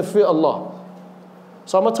and tell you to fear Allah.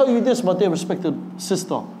 So I'm going to tell you this, my dear respected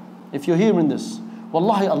sister. If you're hearing this,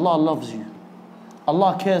 wallahi, Allah loves you.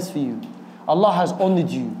 Allah cares for you. Allah has honored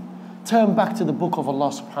you. Turn back to the book of Allah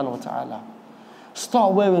subhanahu wa ta'ala.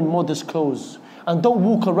 Start wearing modest clothes. And don't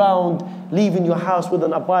walk around leaving your house with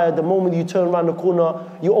an abaya. The moment you turn around the corner,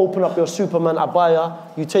 you open up your Superman abaya,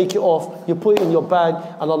 you take it off, you put it in your bag,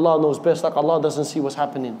 and Allah knows best, like Allah doesn't see what's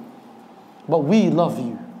happening. But we love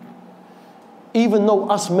you. Even though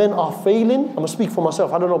us men are failing, I'm going to speak for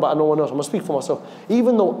myself, I don't know about no one else, I'm going to speak for myself.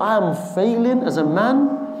 Even though I'm failing as a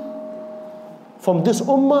man from this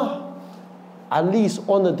ummah, at least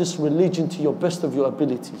honor this religion to your best of your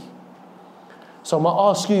ability. So I'm going to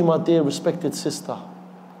ask you, my dear respected sister,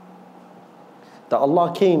 that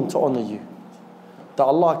Allah came to honor you, that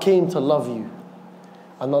Allah came to love you,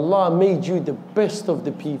 and Allah made you the best of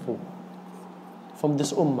the people from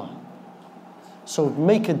this ummah. So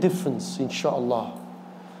make a difference, inshallah.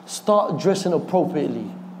 Start dressing appropriately.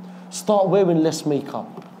 Start wearing less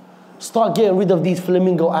makeup. Start getting rid of these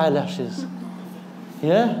flamingo eyelashes.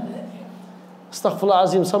 Yeah? Astaghfirullah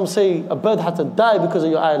azim, some say a bird had to die because of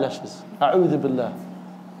your eyelashes. A'udhu billah.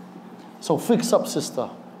 So fix up, sister.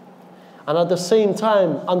 And at the same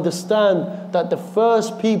time, understand that the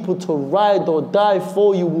first people to ride or die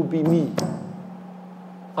for you will be me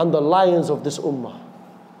and the lions of this ummah,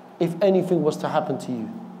 if anything was to happen to you.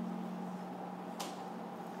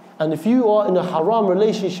 And if you are in a haram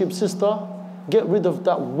relationship, sister, get rid of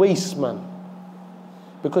that waste man.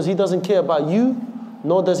 Because he doesn't care about you,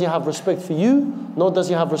 nor does he have respect for you, nor does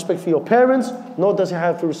he have respect for your parents, nor does he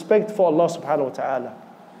have respect for Allah subhanahu wa ta'ala.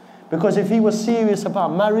 Because if he was serious about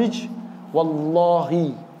marriage,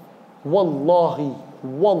 wallahi, wallahi,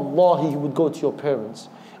 wallahi, he would go to your parents.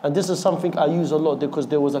 And this is something I use a lot because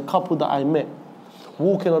there was a couple that I met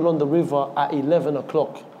walking along the river at 11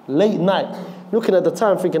 o'clock, late night, looking at the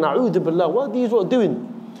time thinking, A'udhu billah, what are these lot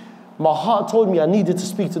doing? My heart told me I needed to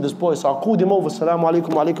speak to this boy, so I called him over, Assalamu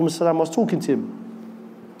alaikum, alaikum assalam. I was talking to him.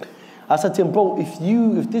 I said to him, bro, if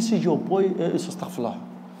this is your boy, astaghfirullah.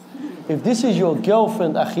 If this is your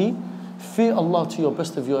girlfriend, Akhi, fear Allah to your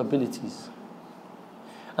best of your abilities.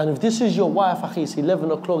 And if this is your wife, Akhi, it's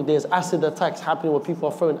 11 o'clock, there's acid attacks happening where people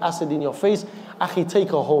are throwing acid in your face, Akhi, take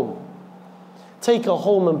her home. Take her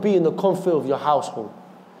home and be in the comfort of your household.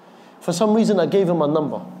 For some reason, I gave him a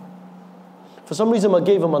number.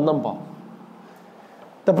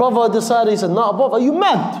 The brother decided, he said, nah, brother, are you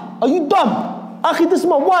mad? Are you dumb? Akhi, this is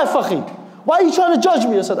my wife, Akhi. Why are you trying to judge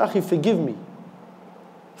me? I said, Akhi, forgive me.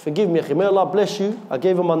 Forgive me, Akhi. May Allah bless you. I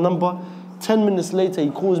gave him my number. 10 minutes later, he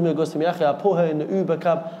calls me and goes to me, Akhi, I put her in the Uber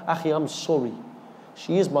cab. Akhi, I'm sorry.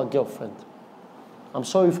 She is my girlfriend. I'm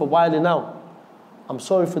sorry for wilding out. I'm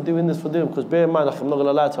sorry for doing this for them. Because bear in mind, Akhi, I'm not going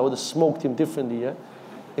to lie to you, I would have smoked him differently, yeah?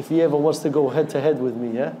 If he ever wants to go head to head with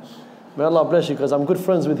me, yeah? May Allah bless you, because I'm good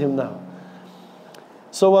friends with him now.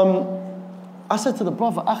 So, I said to the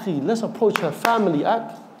brother, Akhi, let's approach her family,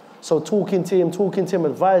 Ak. So talking to him,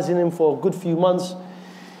 advising him for a good few months.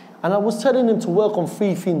 And I was telling him to work on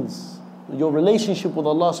 3 things. Your relationship with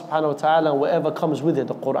Allah subhanahu wa ta'ala and whatever comes with it.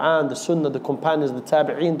 The Quran, the Sunnah, the companions, the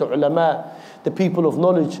Tabi'een, the ulama, the people of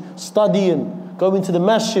knowledge. Studying, going to the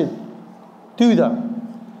masjid. Do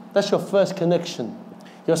that. That's your first connection.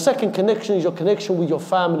 Your second connection is your connection with your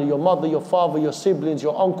family, your mother, your father, your siblings,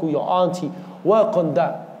 your uncle, your auntie. Work on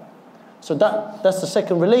that. So that's the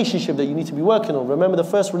second relationship that you need to be working on. Remember, the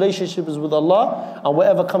first relationship is with Allah and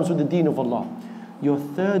whatever comes with the deen of Allah. Your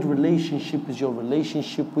third relationship is your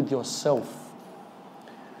relationship with yourself.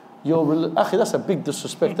 Akhi, that's a big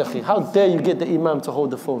disrespect, Akhi. How dare you get the imam to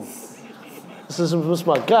hold the phone? This is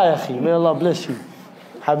my guy, Akhi. May Allah bless you.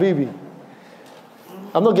 Habibi.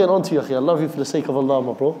 I'm not getting on to you, Akhi. I love you for the sake of Allah,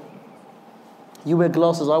 my bro. You wear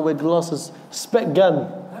glasses, I wear glasses. Spec gun.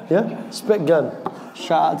 Yeah? Spec gun.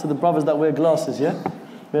 Shout out to the brothers that wear glasses, yeah?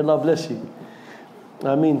 May Allah bless you.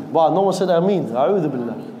 I mean, wow, no one said I mean. A'udhu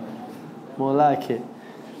billah. More like it.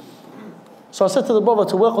 So I said to the brother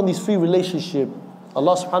to work on these 3 relationships.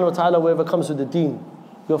 Allah subhanahu wa ta'ala, wherever comes with the deen.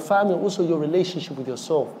 Your family, also your relationship with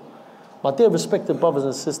yourself. My dear respected brothers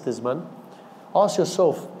and sisters, man. Ask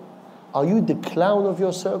yourself, are you the clown of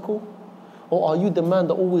your circle? Or are you the man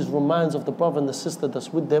that always reminds of the brother and the sister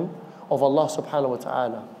that's with them of Allah subhanahu wa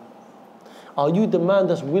ta'ala? Are you the man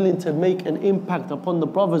that's willing to make an impact upon the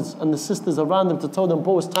brothers and the sisters around them to tell them,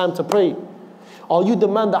 bro, it's time to pray? Are you the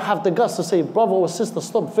man that have the guts to say, brother or sister,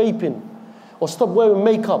 stop vaping or stop wearing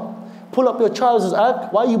makeup? Pull up your trousers,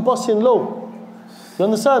 Ak. Why are you busting low? You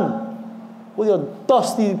understand? With your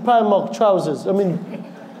dusty Primark trousers,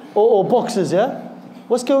 or boxes, yeah?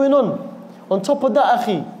 What's going on? On top of that,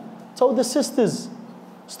 Akhi, tell the sisters,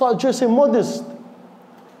 start dressing modest.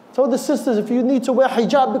 Tell the sisters if you need to wear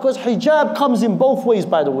hijab, because hijab comes in both ways,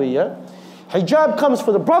 by the way, yeah? Hijab comes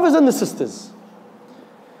for the brothers and the sisters.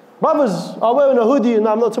 Brothers are wearing a hoodie, and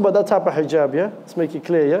I'm not talking about that type of hijab, yeah? Let's make it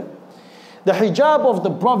clear, yeah? The hijab of the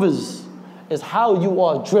brothers is how you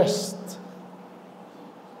are dressed,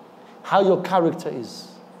 how your character is,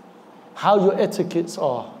 how your etiquettes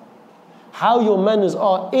are, how your manners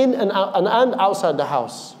are in and out and outside the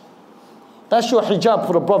house. That's your hijab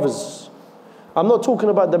for the brothers. I'm not talking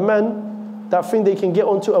about the men that think they can get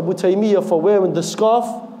onto Abu Taymiyyah for wearing the scarf.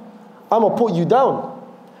 I'm going to put you down.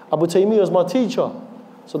 Abu Taymiyyah is my teacher.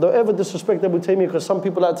 So don't ever disrespect Abu Taymiyyah, because some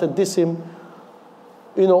people like to diss him,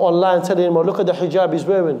 you know, online, telling him, oh, look at the hijab he's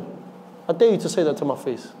wearing. I dare you to say that to my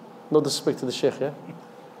face. No disrespect to the sheikh, yeah?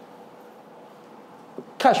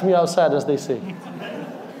 Catch me outside, as they say.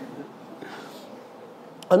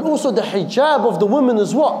 And also the hijab of the woman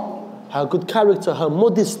is what? Her good character, her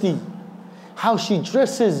modesty, how she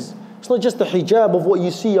dresses. It's not just the hijab of what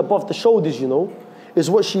you see above the shoulders, you know. It's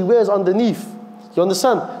what she wears underneath. You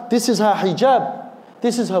understand? This is her hijab.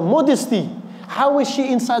 This is her modesty. How is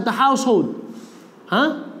she inside the household?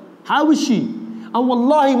 Huh? How is she? And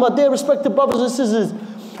wallahi, my dear respected brothers and sisters,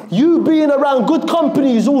 you being around good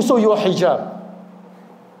company is also your hijab.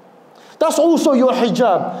 That's also your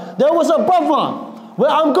hijab. There was a brother where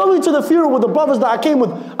I'm going to the funeral with the brothers that I came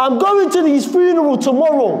with. I'm going to his funeral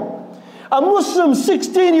tomorrow. A Muslim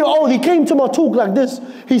 16-year-old, he came to my talk like this.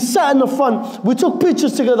 He sat in the front. We took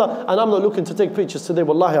pictures together. And I'm not looking to take pictures today.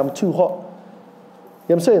 Wallahi, I'm too hot.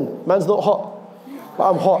 You know what I'm saying? Man's not hot, but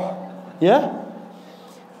I'm hot. Yeah?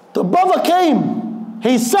 The brother came.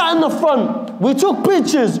 He sat in the front. We took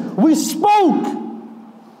pictures. We spoke.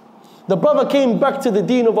 The brother came back to the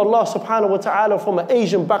deen of Allah subhanahu wa ta'ala from an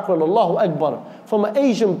Asian background. Allahu Akbar. From an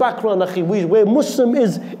Asian background, akhi, where Muslim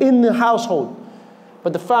is in the household.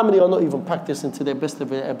 But the family are not even practicing to their best of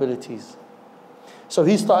their abilities. So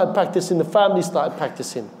he started practicing, the family started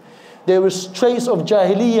practicing. There was trace of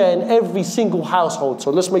jahiliyyah in every single household. So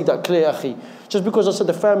let's make that clear, akhi. Just because I said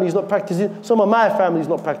the family is not practicing, some of my family is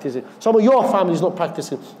not practicing. Some of your family is not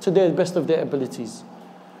practicing to their best of their abilities.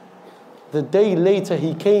 The day later,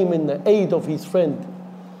 he came in the aid of his friend.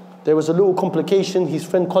 There was a little complication. His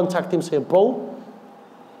friend contacted him, saying, bro,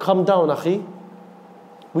 come down, akhi.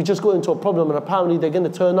 We just got into a problem, and apparently they're going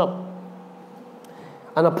to turn up.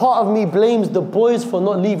 And a part of me blames the boys for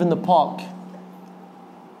not leaving the park.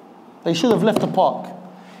 They should have left the park.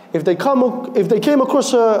 If they came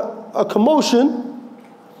across a commotion,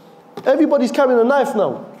 everybody's carrying a knife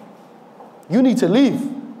now. You need to leave.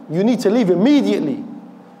 You need to leave immediately.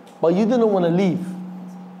 But you didn't want to leave.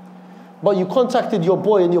 But you contacted your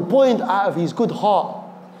boy, and your boy out of his good heart.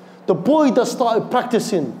 The boy that started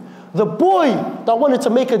practicing. The boy that wanted to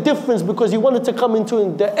make a difference because he wanted to come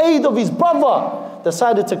into the aid of his brother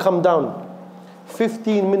decided to come down.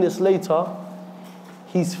 15 minutes later,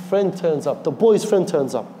 his friend turns up. The boy's friend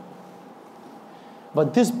turns up.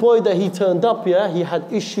 But this boy that he turned up, yeah, he had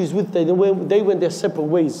issues with them. They went their separate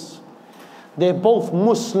ways. They're both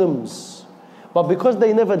Muslims. But because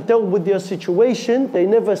they never dealt with their situation, they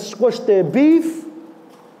never squashed their beef,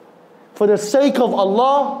 for the sake of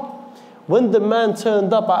Allah, when the man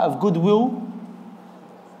turned up out of goodwill,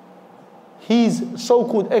 his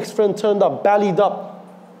so-called ex-friend turned up, bellied up.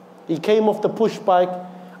 He came off the push bike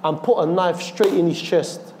and put a knife straight in his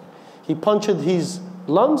chest. He punctured his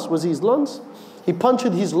lungs. Was it his lungs? He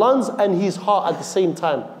punctured his lungs and his heart at the same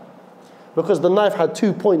time, because the knife had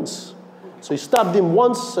 2 points. So he stabbed him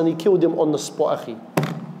once and he killed him on the spot, akhi.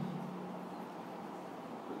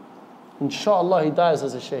 Inshallah, he dies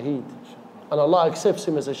as a shaheed. And Allah accepts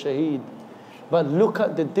him as a shaheed. But look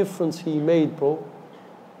at the difference he made, bro.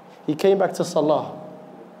 He came back to salah.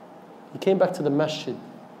 He came back to the masjid.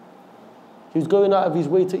 He was going out of his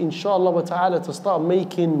way to, inshallah wa ta'ala, to start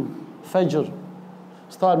making fajr.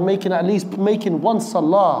 Start making, at least making one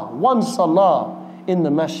salah in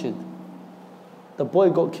the masjid. The boy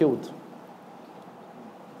got killed.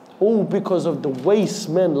 All because of the waste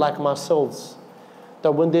men like ourselves.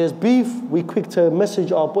 That when there's beef, we quick to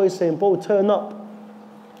message our boys saying, bro, turn up.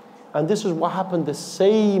 And this is what happened the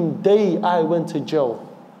same day I went to jail.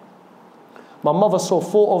 My mother saw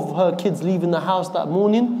 4 of her kids leaving the house that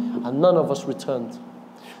morning, and none of us returned.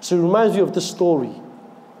 So it reminds you of this story.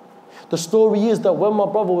 The story is that when my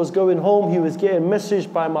brother was going home, he was getting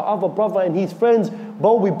messaged by my other brother and his friends,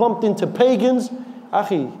 bro, we bumped into pagans.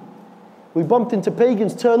 Akhi, we bumped into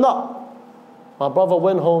pagans, turn up. My brother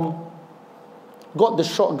went home, got the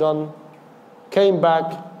shotgun, came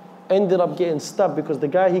back, ended up getting stabbed because the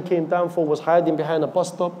guy he came down for was hiding behind a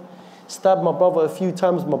bus stop. Stabbed my brother a few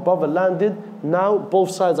times. My brother landed. Now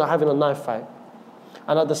both sides are having a knife fight.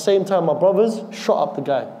 And at the same time, my brothers shot up the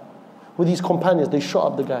guy. With his companions, they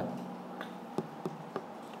shot up the guy.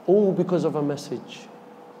 All because of a message.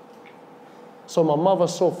 So my mother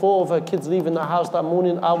saw 4 of her kids leaving the house that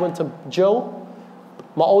morning. I went to jail.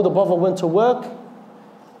 My older brother went to work.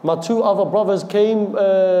 My 2 other brothers came.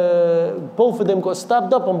 Both of them got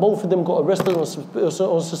stabbed up and both of them got arrested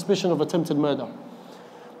on suspicion of attempted murder.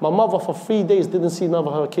 My mother for 3 days didn't see none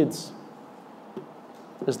of her kids.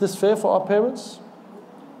 Is this fair for our parents?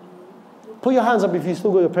 Put your hands up if you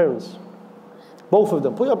still got your parents. Both of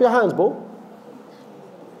them. Put up your hands, bro.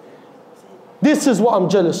 This is what I'm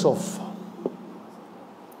jealous of.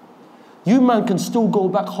 You man can still go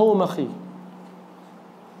back home, Akhi.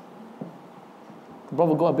 The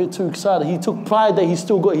brother got a bit too excited. He took pride that he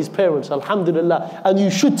still got his parents. Alhamdulillah. And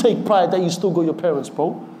you should take pride that you still got your parents,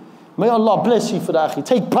 bro. May Allah bless you for that, Akhi.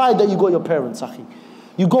 Take pride that you got your parents, Akhi.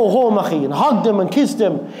 You go home, Akhi, and hug them and kiss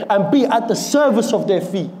them and be at the service of their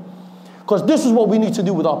feet. Because this is what we need to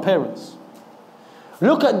do with our parents.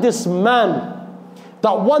 Look at this man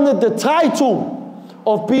that wanted the title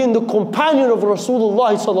of being the companion of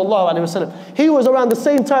Rasulullah sallallahu alaihi wasallam. He was around the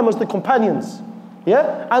same time as the companions,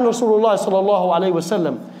 yeah, and Rasulullah sallallahu alaihi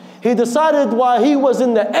wasallam. He decided while he was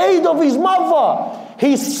in the aid of his mother,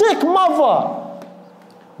 his sick mother,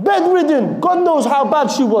 bedridden, God knows how bad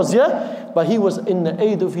she was, yeah, but he was in the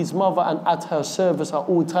aid of his mother and at her service at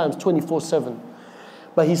all times, 24/7.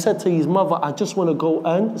 But he said to his mother, I just want to go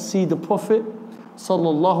and see the Prophet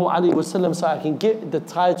sallallahu alaihi wasallam so I can get the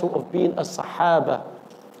title of being a Sahaba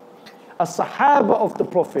of the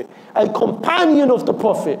Prophet, a companion of the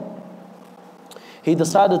Prophet. He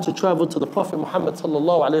decided to travel to the Prophet Muhammad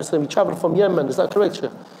sallallahu alaihi wasallam. He traveled from Yemen, is that correct,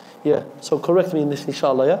 Sheikh? Yeah, so correct me in this,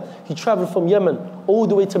 inshallah, yeah? He traveled from Yemen all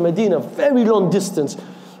the way to Medina, very long distance.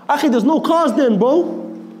 Akhi, there's no cars then, bro.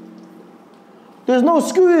 There's no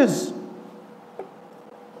scooters.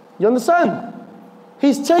 You understand?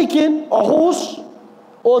 He's taking a horse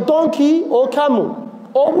or donkey or camel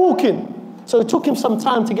or walking. So it took him some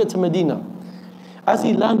time to get to Medina. As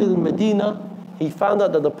he landed in Medina, he found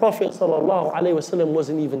out that the Prophet sallallahu alaihi wasallam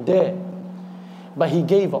wasn't even there. But he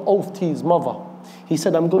gave an oath to his mother. He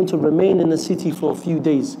said, I'm going to remain in the city for a few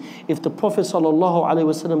days. If the Prophet sallallahu alaihi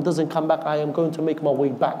wasallam doesn't come back, I am going to make my way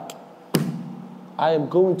back. I am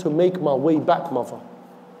going to make my way back, mother.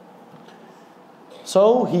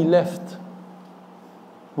 So he left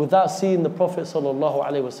without seeing the Prophet sallallahu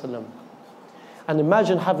alaihi wasallam. And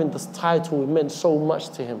imagine having this title, it meant so much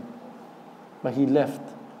to him. But he left.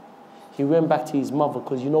 He went back to his mother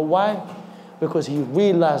because you know why? Because he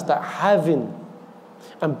realized that having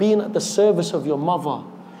and being at the service of your mother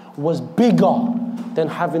was bigger than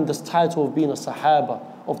having this title of being a Sahaba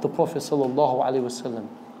of the Prophet sallallahu alaihi wasallam.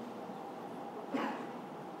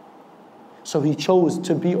 So he chose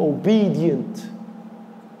to be obedient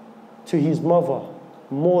to his mother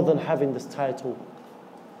more than having this title.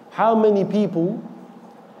 How many people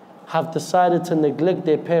have decided to neglect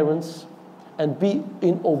their parents and be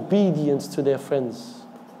in obedience to their friends?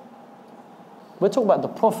 We're talking about the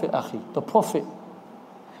Prophet, Akhi, the Prophet.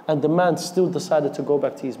 And the man still decided to go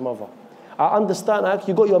back to his mother. I understand, Akhi,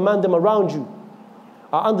 you got your man them around you.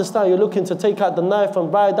 I understand you're looking to take out the knife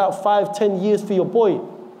and ride out 5-10 years for your boy.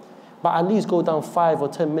 But at least go down 5 or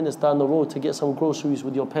 10 minutes down the road to get some groceries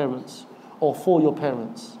with your parents or for your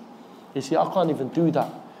parents. You see, I can't even do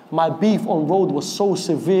that. My beef on road was so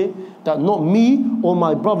severe that not me or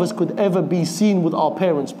my brothers could ever be seen with our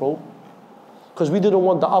parents, bro. Because we didn't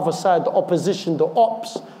want the other side, the opposition, the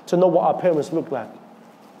ops, to know what our parents looked like.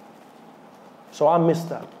 So I missed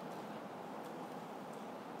that.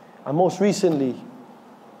 And most recently,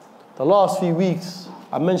 the last few weeks,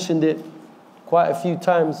 I mentioned it quite a few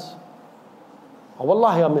times. Oh,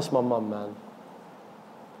 wallahi, I miss my mum, man.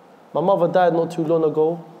 My mother died not too long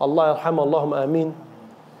ago. Allah yarhamha, Allahumma ameen.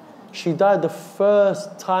 She died the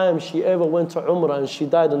first time she ever went to Umrah, and she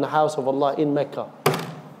died in the house of Allah in Mecca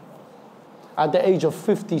at the age of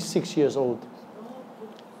 56 years old.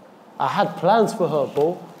 I had plans for her,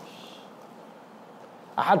 bro.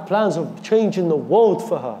 I had plans of changing the world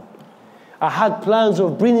for her. I had plans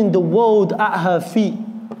of bringing the world at her feet.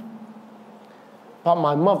 But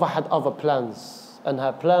my mother had other plans. And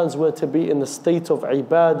her plans were to be in the state of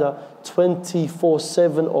ibadah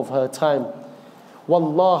 24/7 of her time.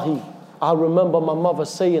 Wallahi, I remember my mother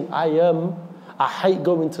saying, I hate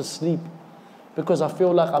going to sleep because I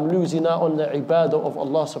feel like I'm losing out on the ibadah of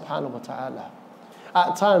Allah subhanahu wa ta'ala.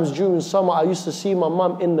 At times during summer, I used to see my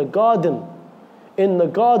mum in the garden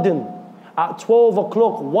at 12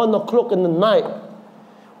 o'clock, 1 o'clock in the night,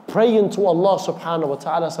 praying to Allah subhanahu wa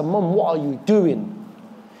ta'ala. I said, Mum, what are you doing?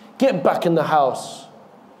 Get back in the house.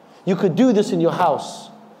 You could do this in your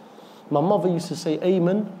house. My mother used to say,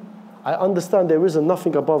 Ayman, I understand there isn't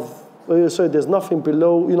nothing above, so there's nothing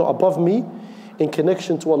below, above me in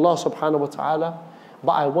connection to Allah subhanahu wa ta'ala,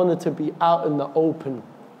 but I wanted to be out in the open,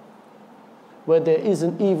 where there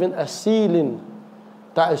isn't even a ceiling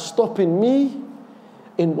that is stopping me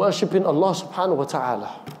in worshipping Allah subhanahu wa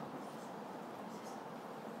ta'ala.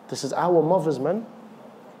 This is our mothers, man.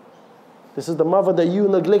 This is the mother that you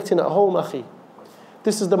neglecting at home, akhi.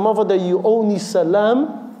 This is the mother that you only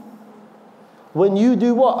salam when you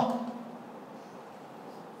do what?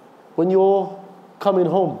 When you're coming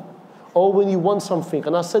home or when you want something.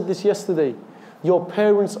 And I said this yesterday. Your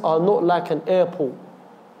parents are not like an airport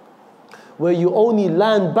where you only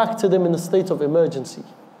land back to them in a state of emergency.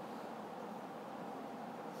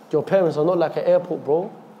 Your parents are not like an airport,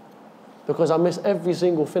 bro. Because I miss every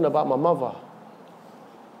single thing about my mother.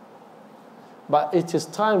 But it is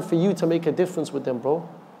time for you to make a difference with them, bro.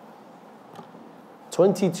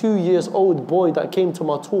 22 years old boy that came to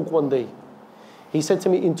my talk one day. He said to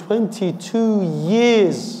me, in 22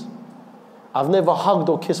 years, I've never hugged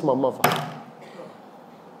or kissed my mother.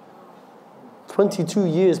 22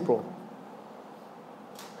 years, bro.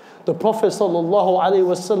 The Prophet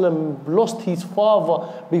ﷺ lost his father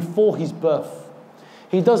before his birth.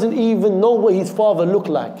 He doesn't even know what his father looked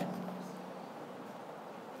like.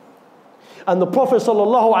 And the Prophet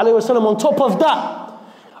ﷺ, on top of that,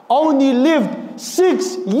 only lived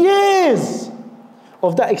 6 years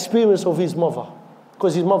of that experience of his mother.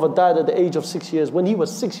 Because his mother died at the age of 6 years, when he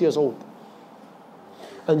was 6 years old.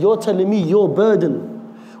 And you're telling me your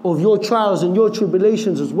burden of your trials and your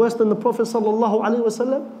tribulations is worse than the Prophet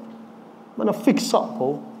ﷺ? Man, I fix up,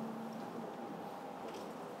 bro.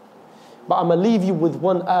 But I'm going to leave you with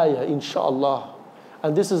one ayah, inshaAllah.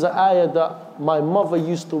 And this is an ayah that my mother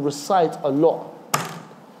used to recite a lot.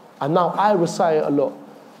 And now I recite it a lot.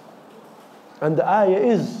 And the ayah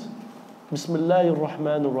is, Bismillahir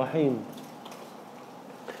Rahmanir Rahim.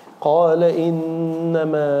 قال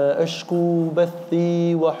إنما أشكو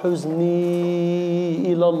بثي وحزني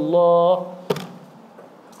إلى الله.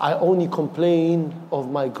 I only complain of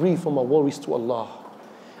my grief and my worries to Allah.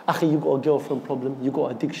 Akhi, you got a girlfriend problem, you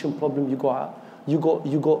got addiction problem, you got a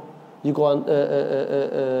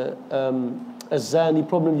zani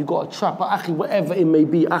problem, you got a trapper, akhi, whatever it may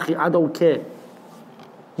be, akhi, I don't care.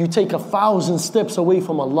 You take 1,000 steps away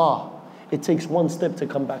from Allah, it takes 1 step to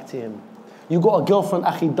come back to Him. You got a girlfriend,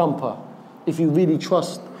 akhi, dump her. If you really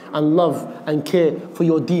trust and love and care for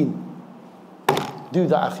your deen, do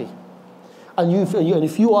that, akhi. And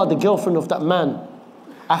if you are the girlfriend of that man,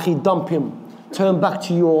 akhi, dump him. Turn back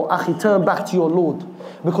to your Lord.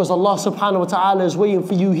 Because Allah subhanahu wa ta'ala is waiting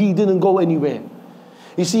for you. He didn't go anywhere.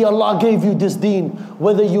 You see, Allah gave you this deen,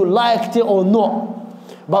 whether you liked it or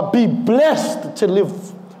not. But be blessed to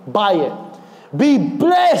live by it. Be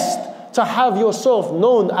blessed to have yourself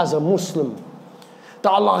known as a Muslim.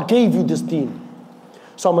 That Allah gave you this deen.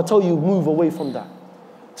 So I'm going to tell you, move away from that.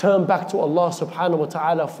 Turn back to Allah subhanahu wa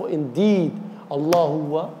ta'ala, for indeed, Allah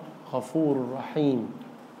huwa Ghafur Rahim.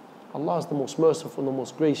 Allah is the most merciful, the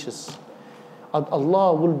most gracious.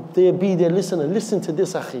 Allah will be there. Listen to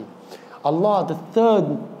this, akhi. Allah,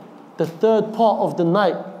 the third part of the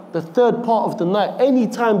night, any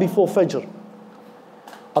time before Fajr,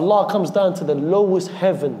 Allah comes down to the lowest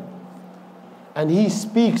heaven and He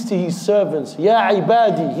speaks to His servants. Ya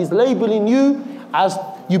ibadi. He's labeling you as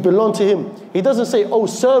you belong to Him. He doesn't say, oh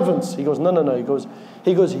servants. He goes, no. He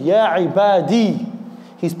goes, Ya ibadi.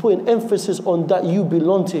 He's putting emphasis on that you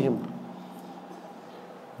belong to Him.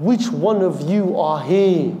 Which one of you are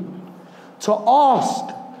here to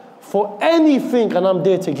ask for anything and I'm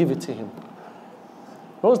there to give it to Him?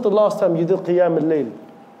 When was the last time you did Qiyam al-Layl?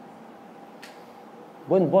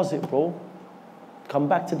 When was it, bro? Come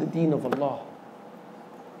back to the deen of Allah.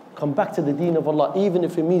 Come back to the deen of Allah. Even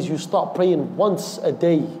if it means you start praying once a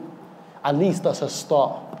day, at least that's a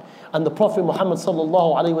start. And the Prophet Muhammad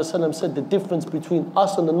sallallahu alaihi wasallam said the difference between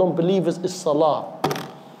us and the non-believers is salah.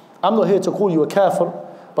 I'm not here to call you a kafir,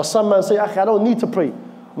 but some man say, I don't need to pray.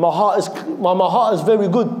 My heart is very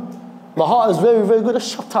good. My heart is very, very good.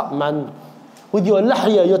 Shut up, man. With your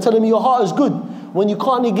lahya, you're telling me your heart is good when you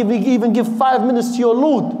can't even give 5 minutes to your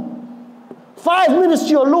Lord. 5 minutes to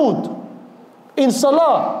your Lord in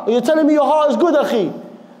salah. You're telling me your heart is good, akhi.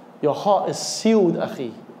 Your heart is sealed,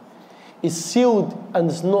 akhi. It's sealed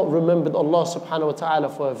and it's not remembered Allah subhanahu wa ta'ala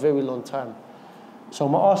for a very long time. So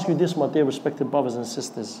I'm going to ask you this, my dear respected brothers and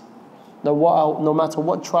sisters. No matter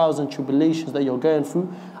what trials and tribulations that you're going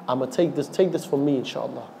through, I'm going to take this from me,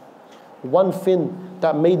 inshallah. One thing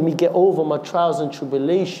that made me get over my trials and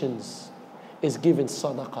tribulations is giving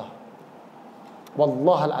sadaqah.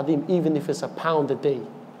 Wallah al-azim, even if it's £1 a day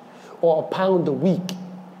or £1 a week.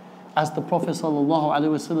 As the Prophet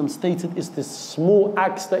ﷺ stated, it's the small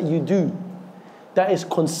acts that you do that is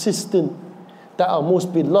consistent, that are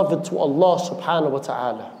most beloved to Allah subhanahu wa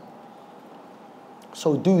ta'ala.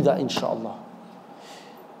 So do that, inshallah.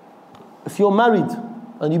 If you're married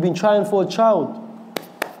and you've been trying for a child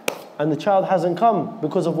and the child hasn't come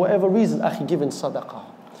because of whatever reason, akhi, give in sadaqah.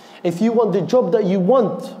 If you want the job that you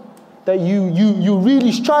want, that you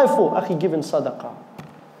really strive for, akhi, give in sadaqah.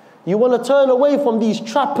 You want to turn away from these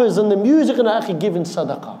trappers and the music, and akhi, give in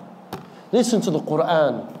sadaqah. Listen to the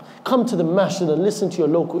Quran. Come to the masjid and listen to your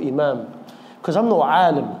local imam. Because I'm no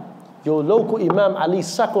alim. Your local imam, Ali,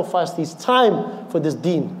 sacrificed his time for this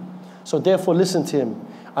deen. So therefore, listen to him.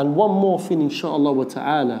 And one more thing, inshallah wa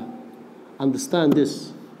ta'ala. Understand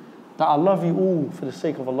this. That I love you all for the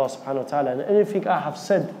sake of Allah subhanahu wa ta'ala. And anything I have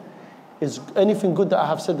said anything good that I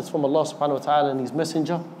have said is from Allah subhanahu wa ta'ala and His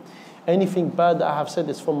Messenger. Anything bad that I have said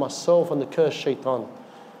is from myself and the cursed shaitan.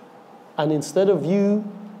 And instead of you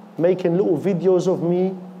making little videos of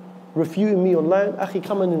me, refuting me online, Akhi,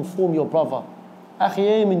 come and inform your brother. Akhi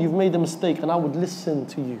Ayman, you've made a mistake, and I would listen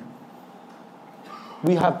to you.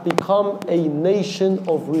 We have become a nation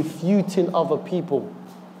of refuting other people.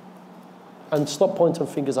 And stop pointing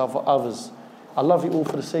fingers at others. I love you all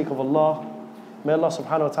for the sake of Allah. May Allah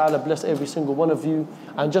subhanahu wa ta'ala bless every single one of you.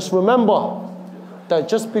 And just remember that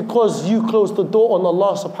just because you close the door on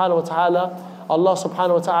Allah subhanahu wa ta'ala, Allah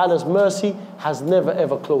subhanahu wa ta'ala's mercy has never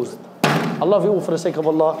ever closed. I love you all for the sake of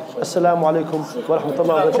Allah. Assalamu alaikum wa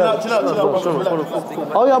rahmatullahi wa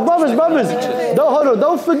barakatuh. Oh yeah, brothers.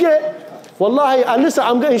 Don't forget. Wallahi, and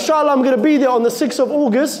listen, inshallah I'm going to be there on the 6th of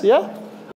August, yeah?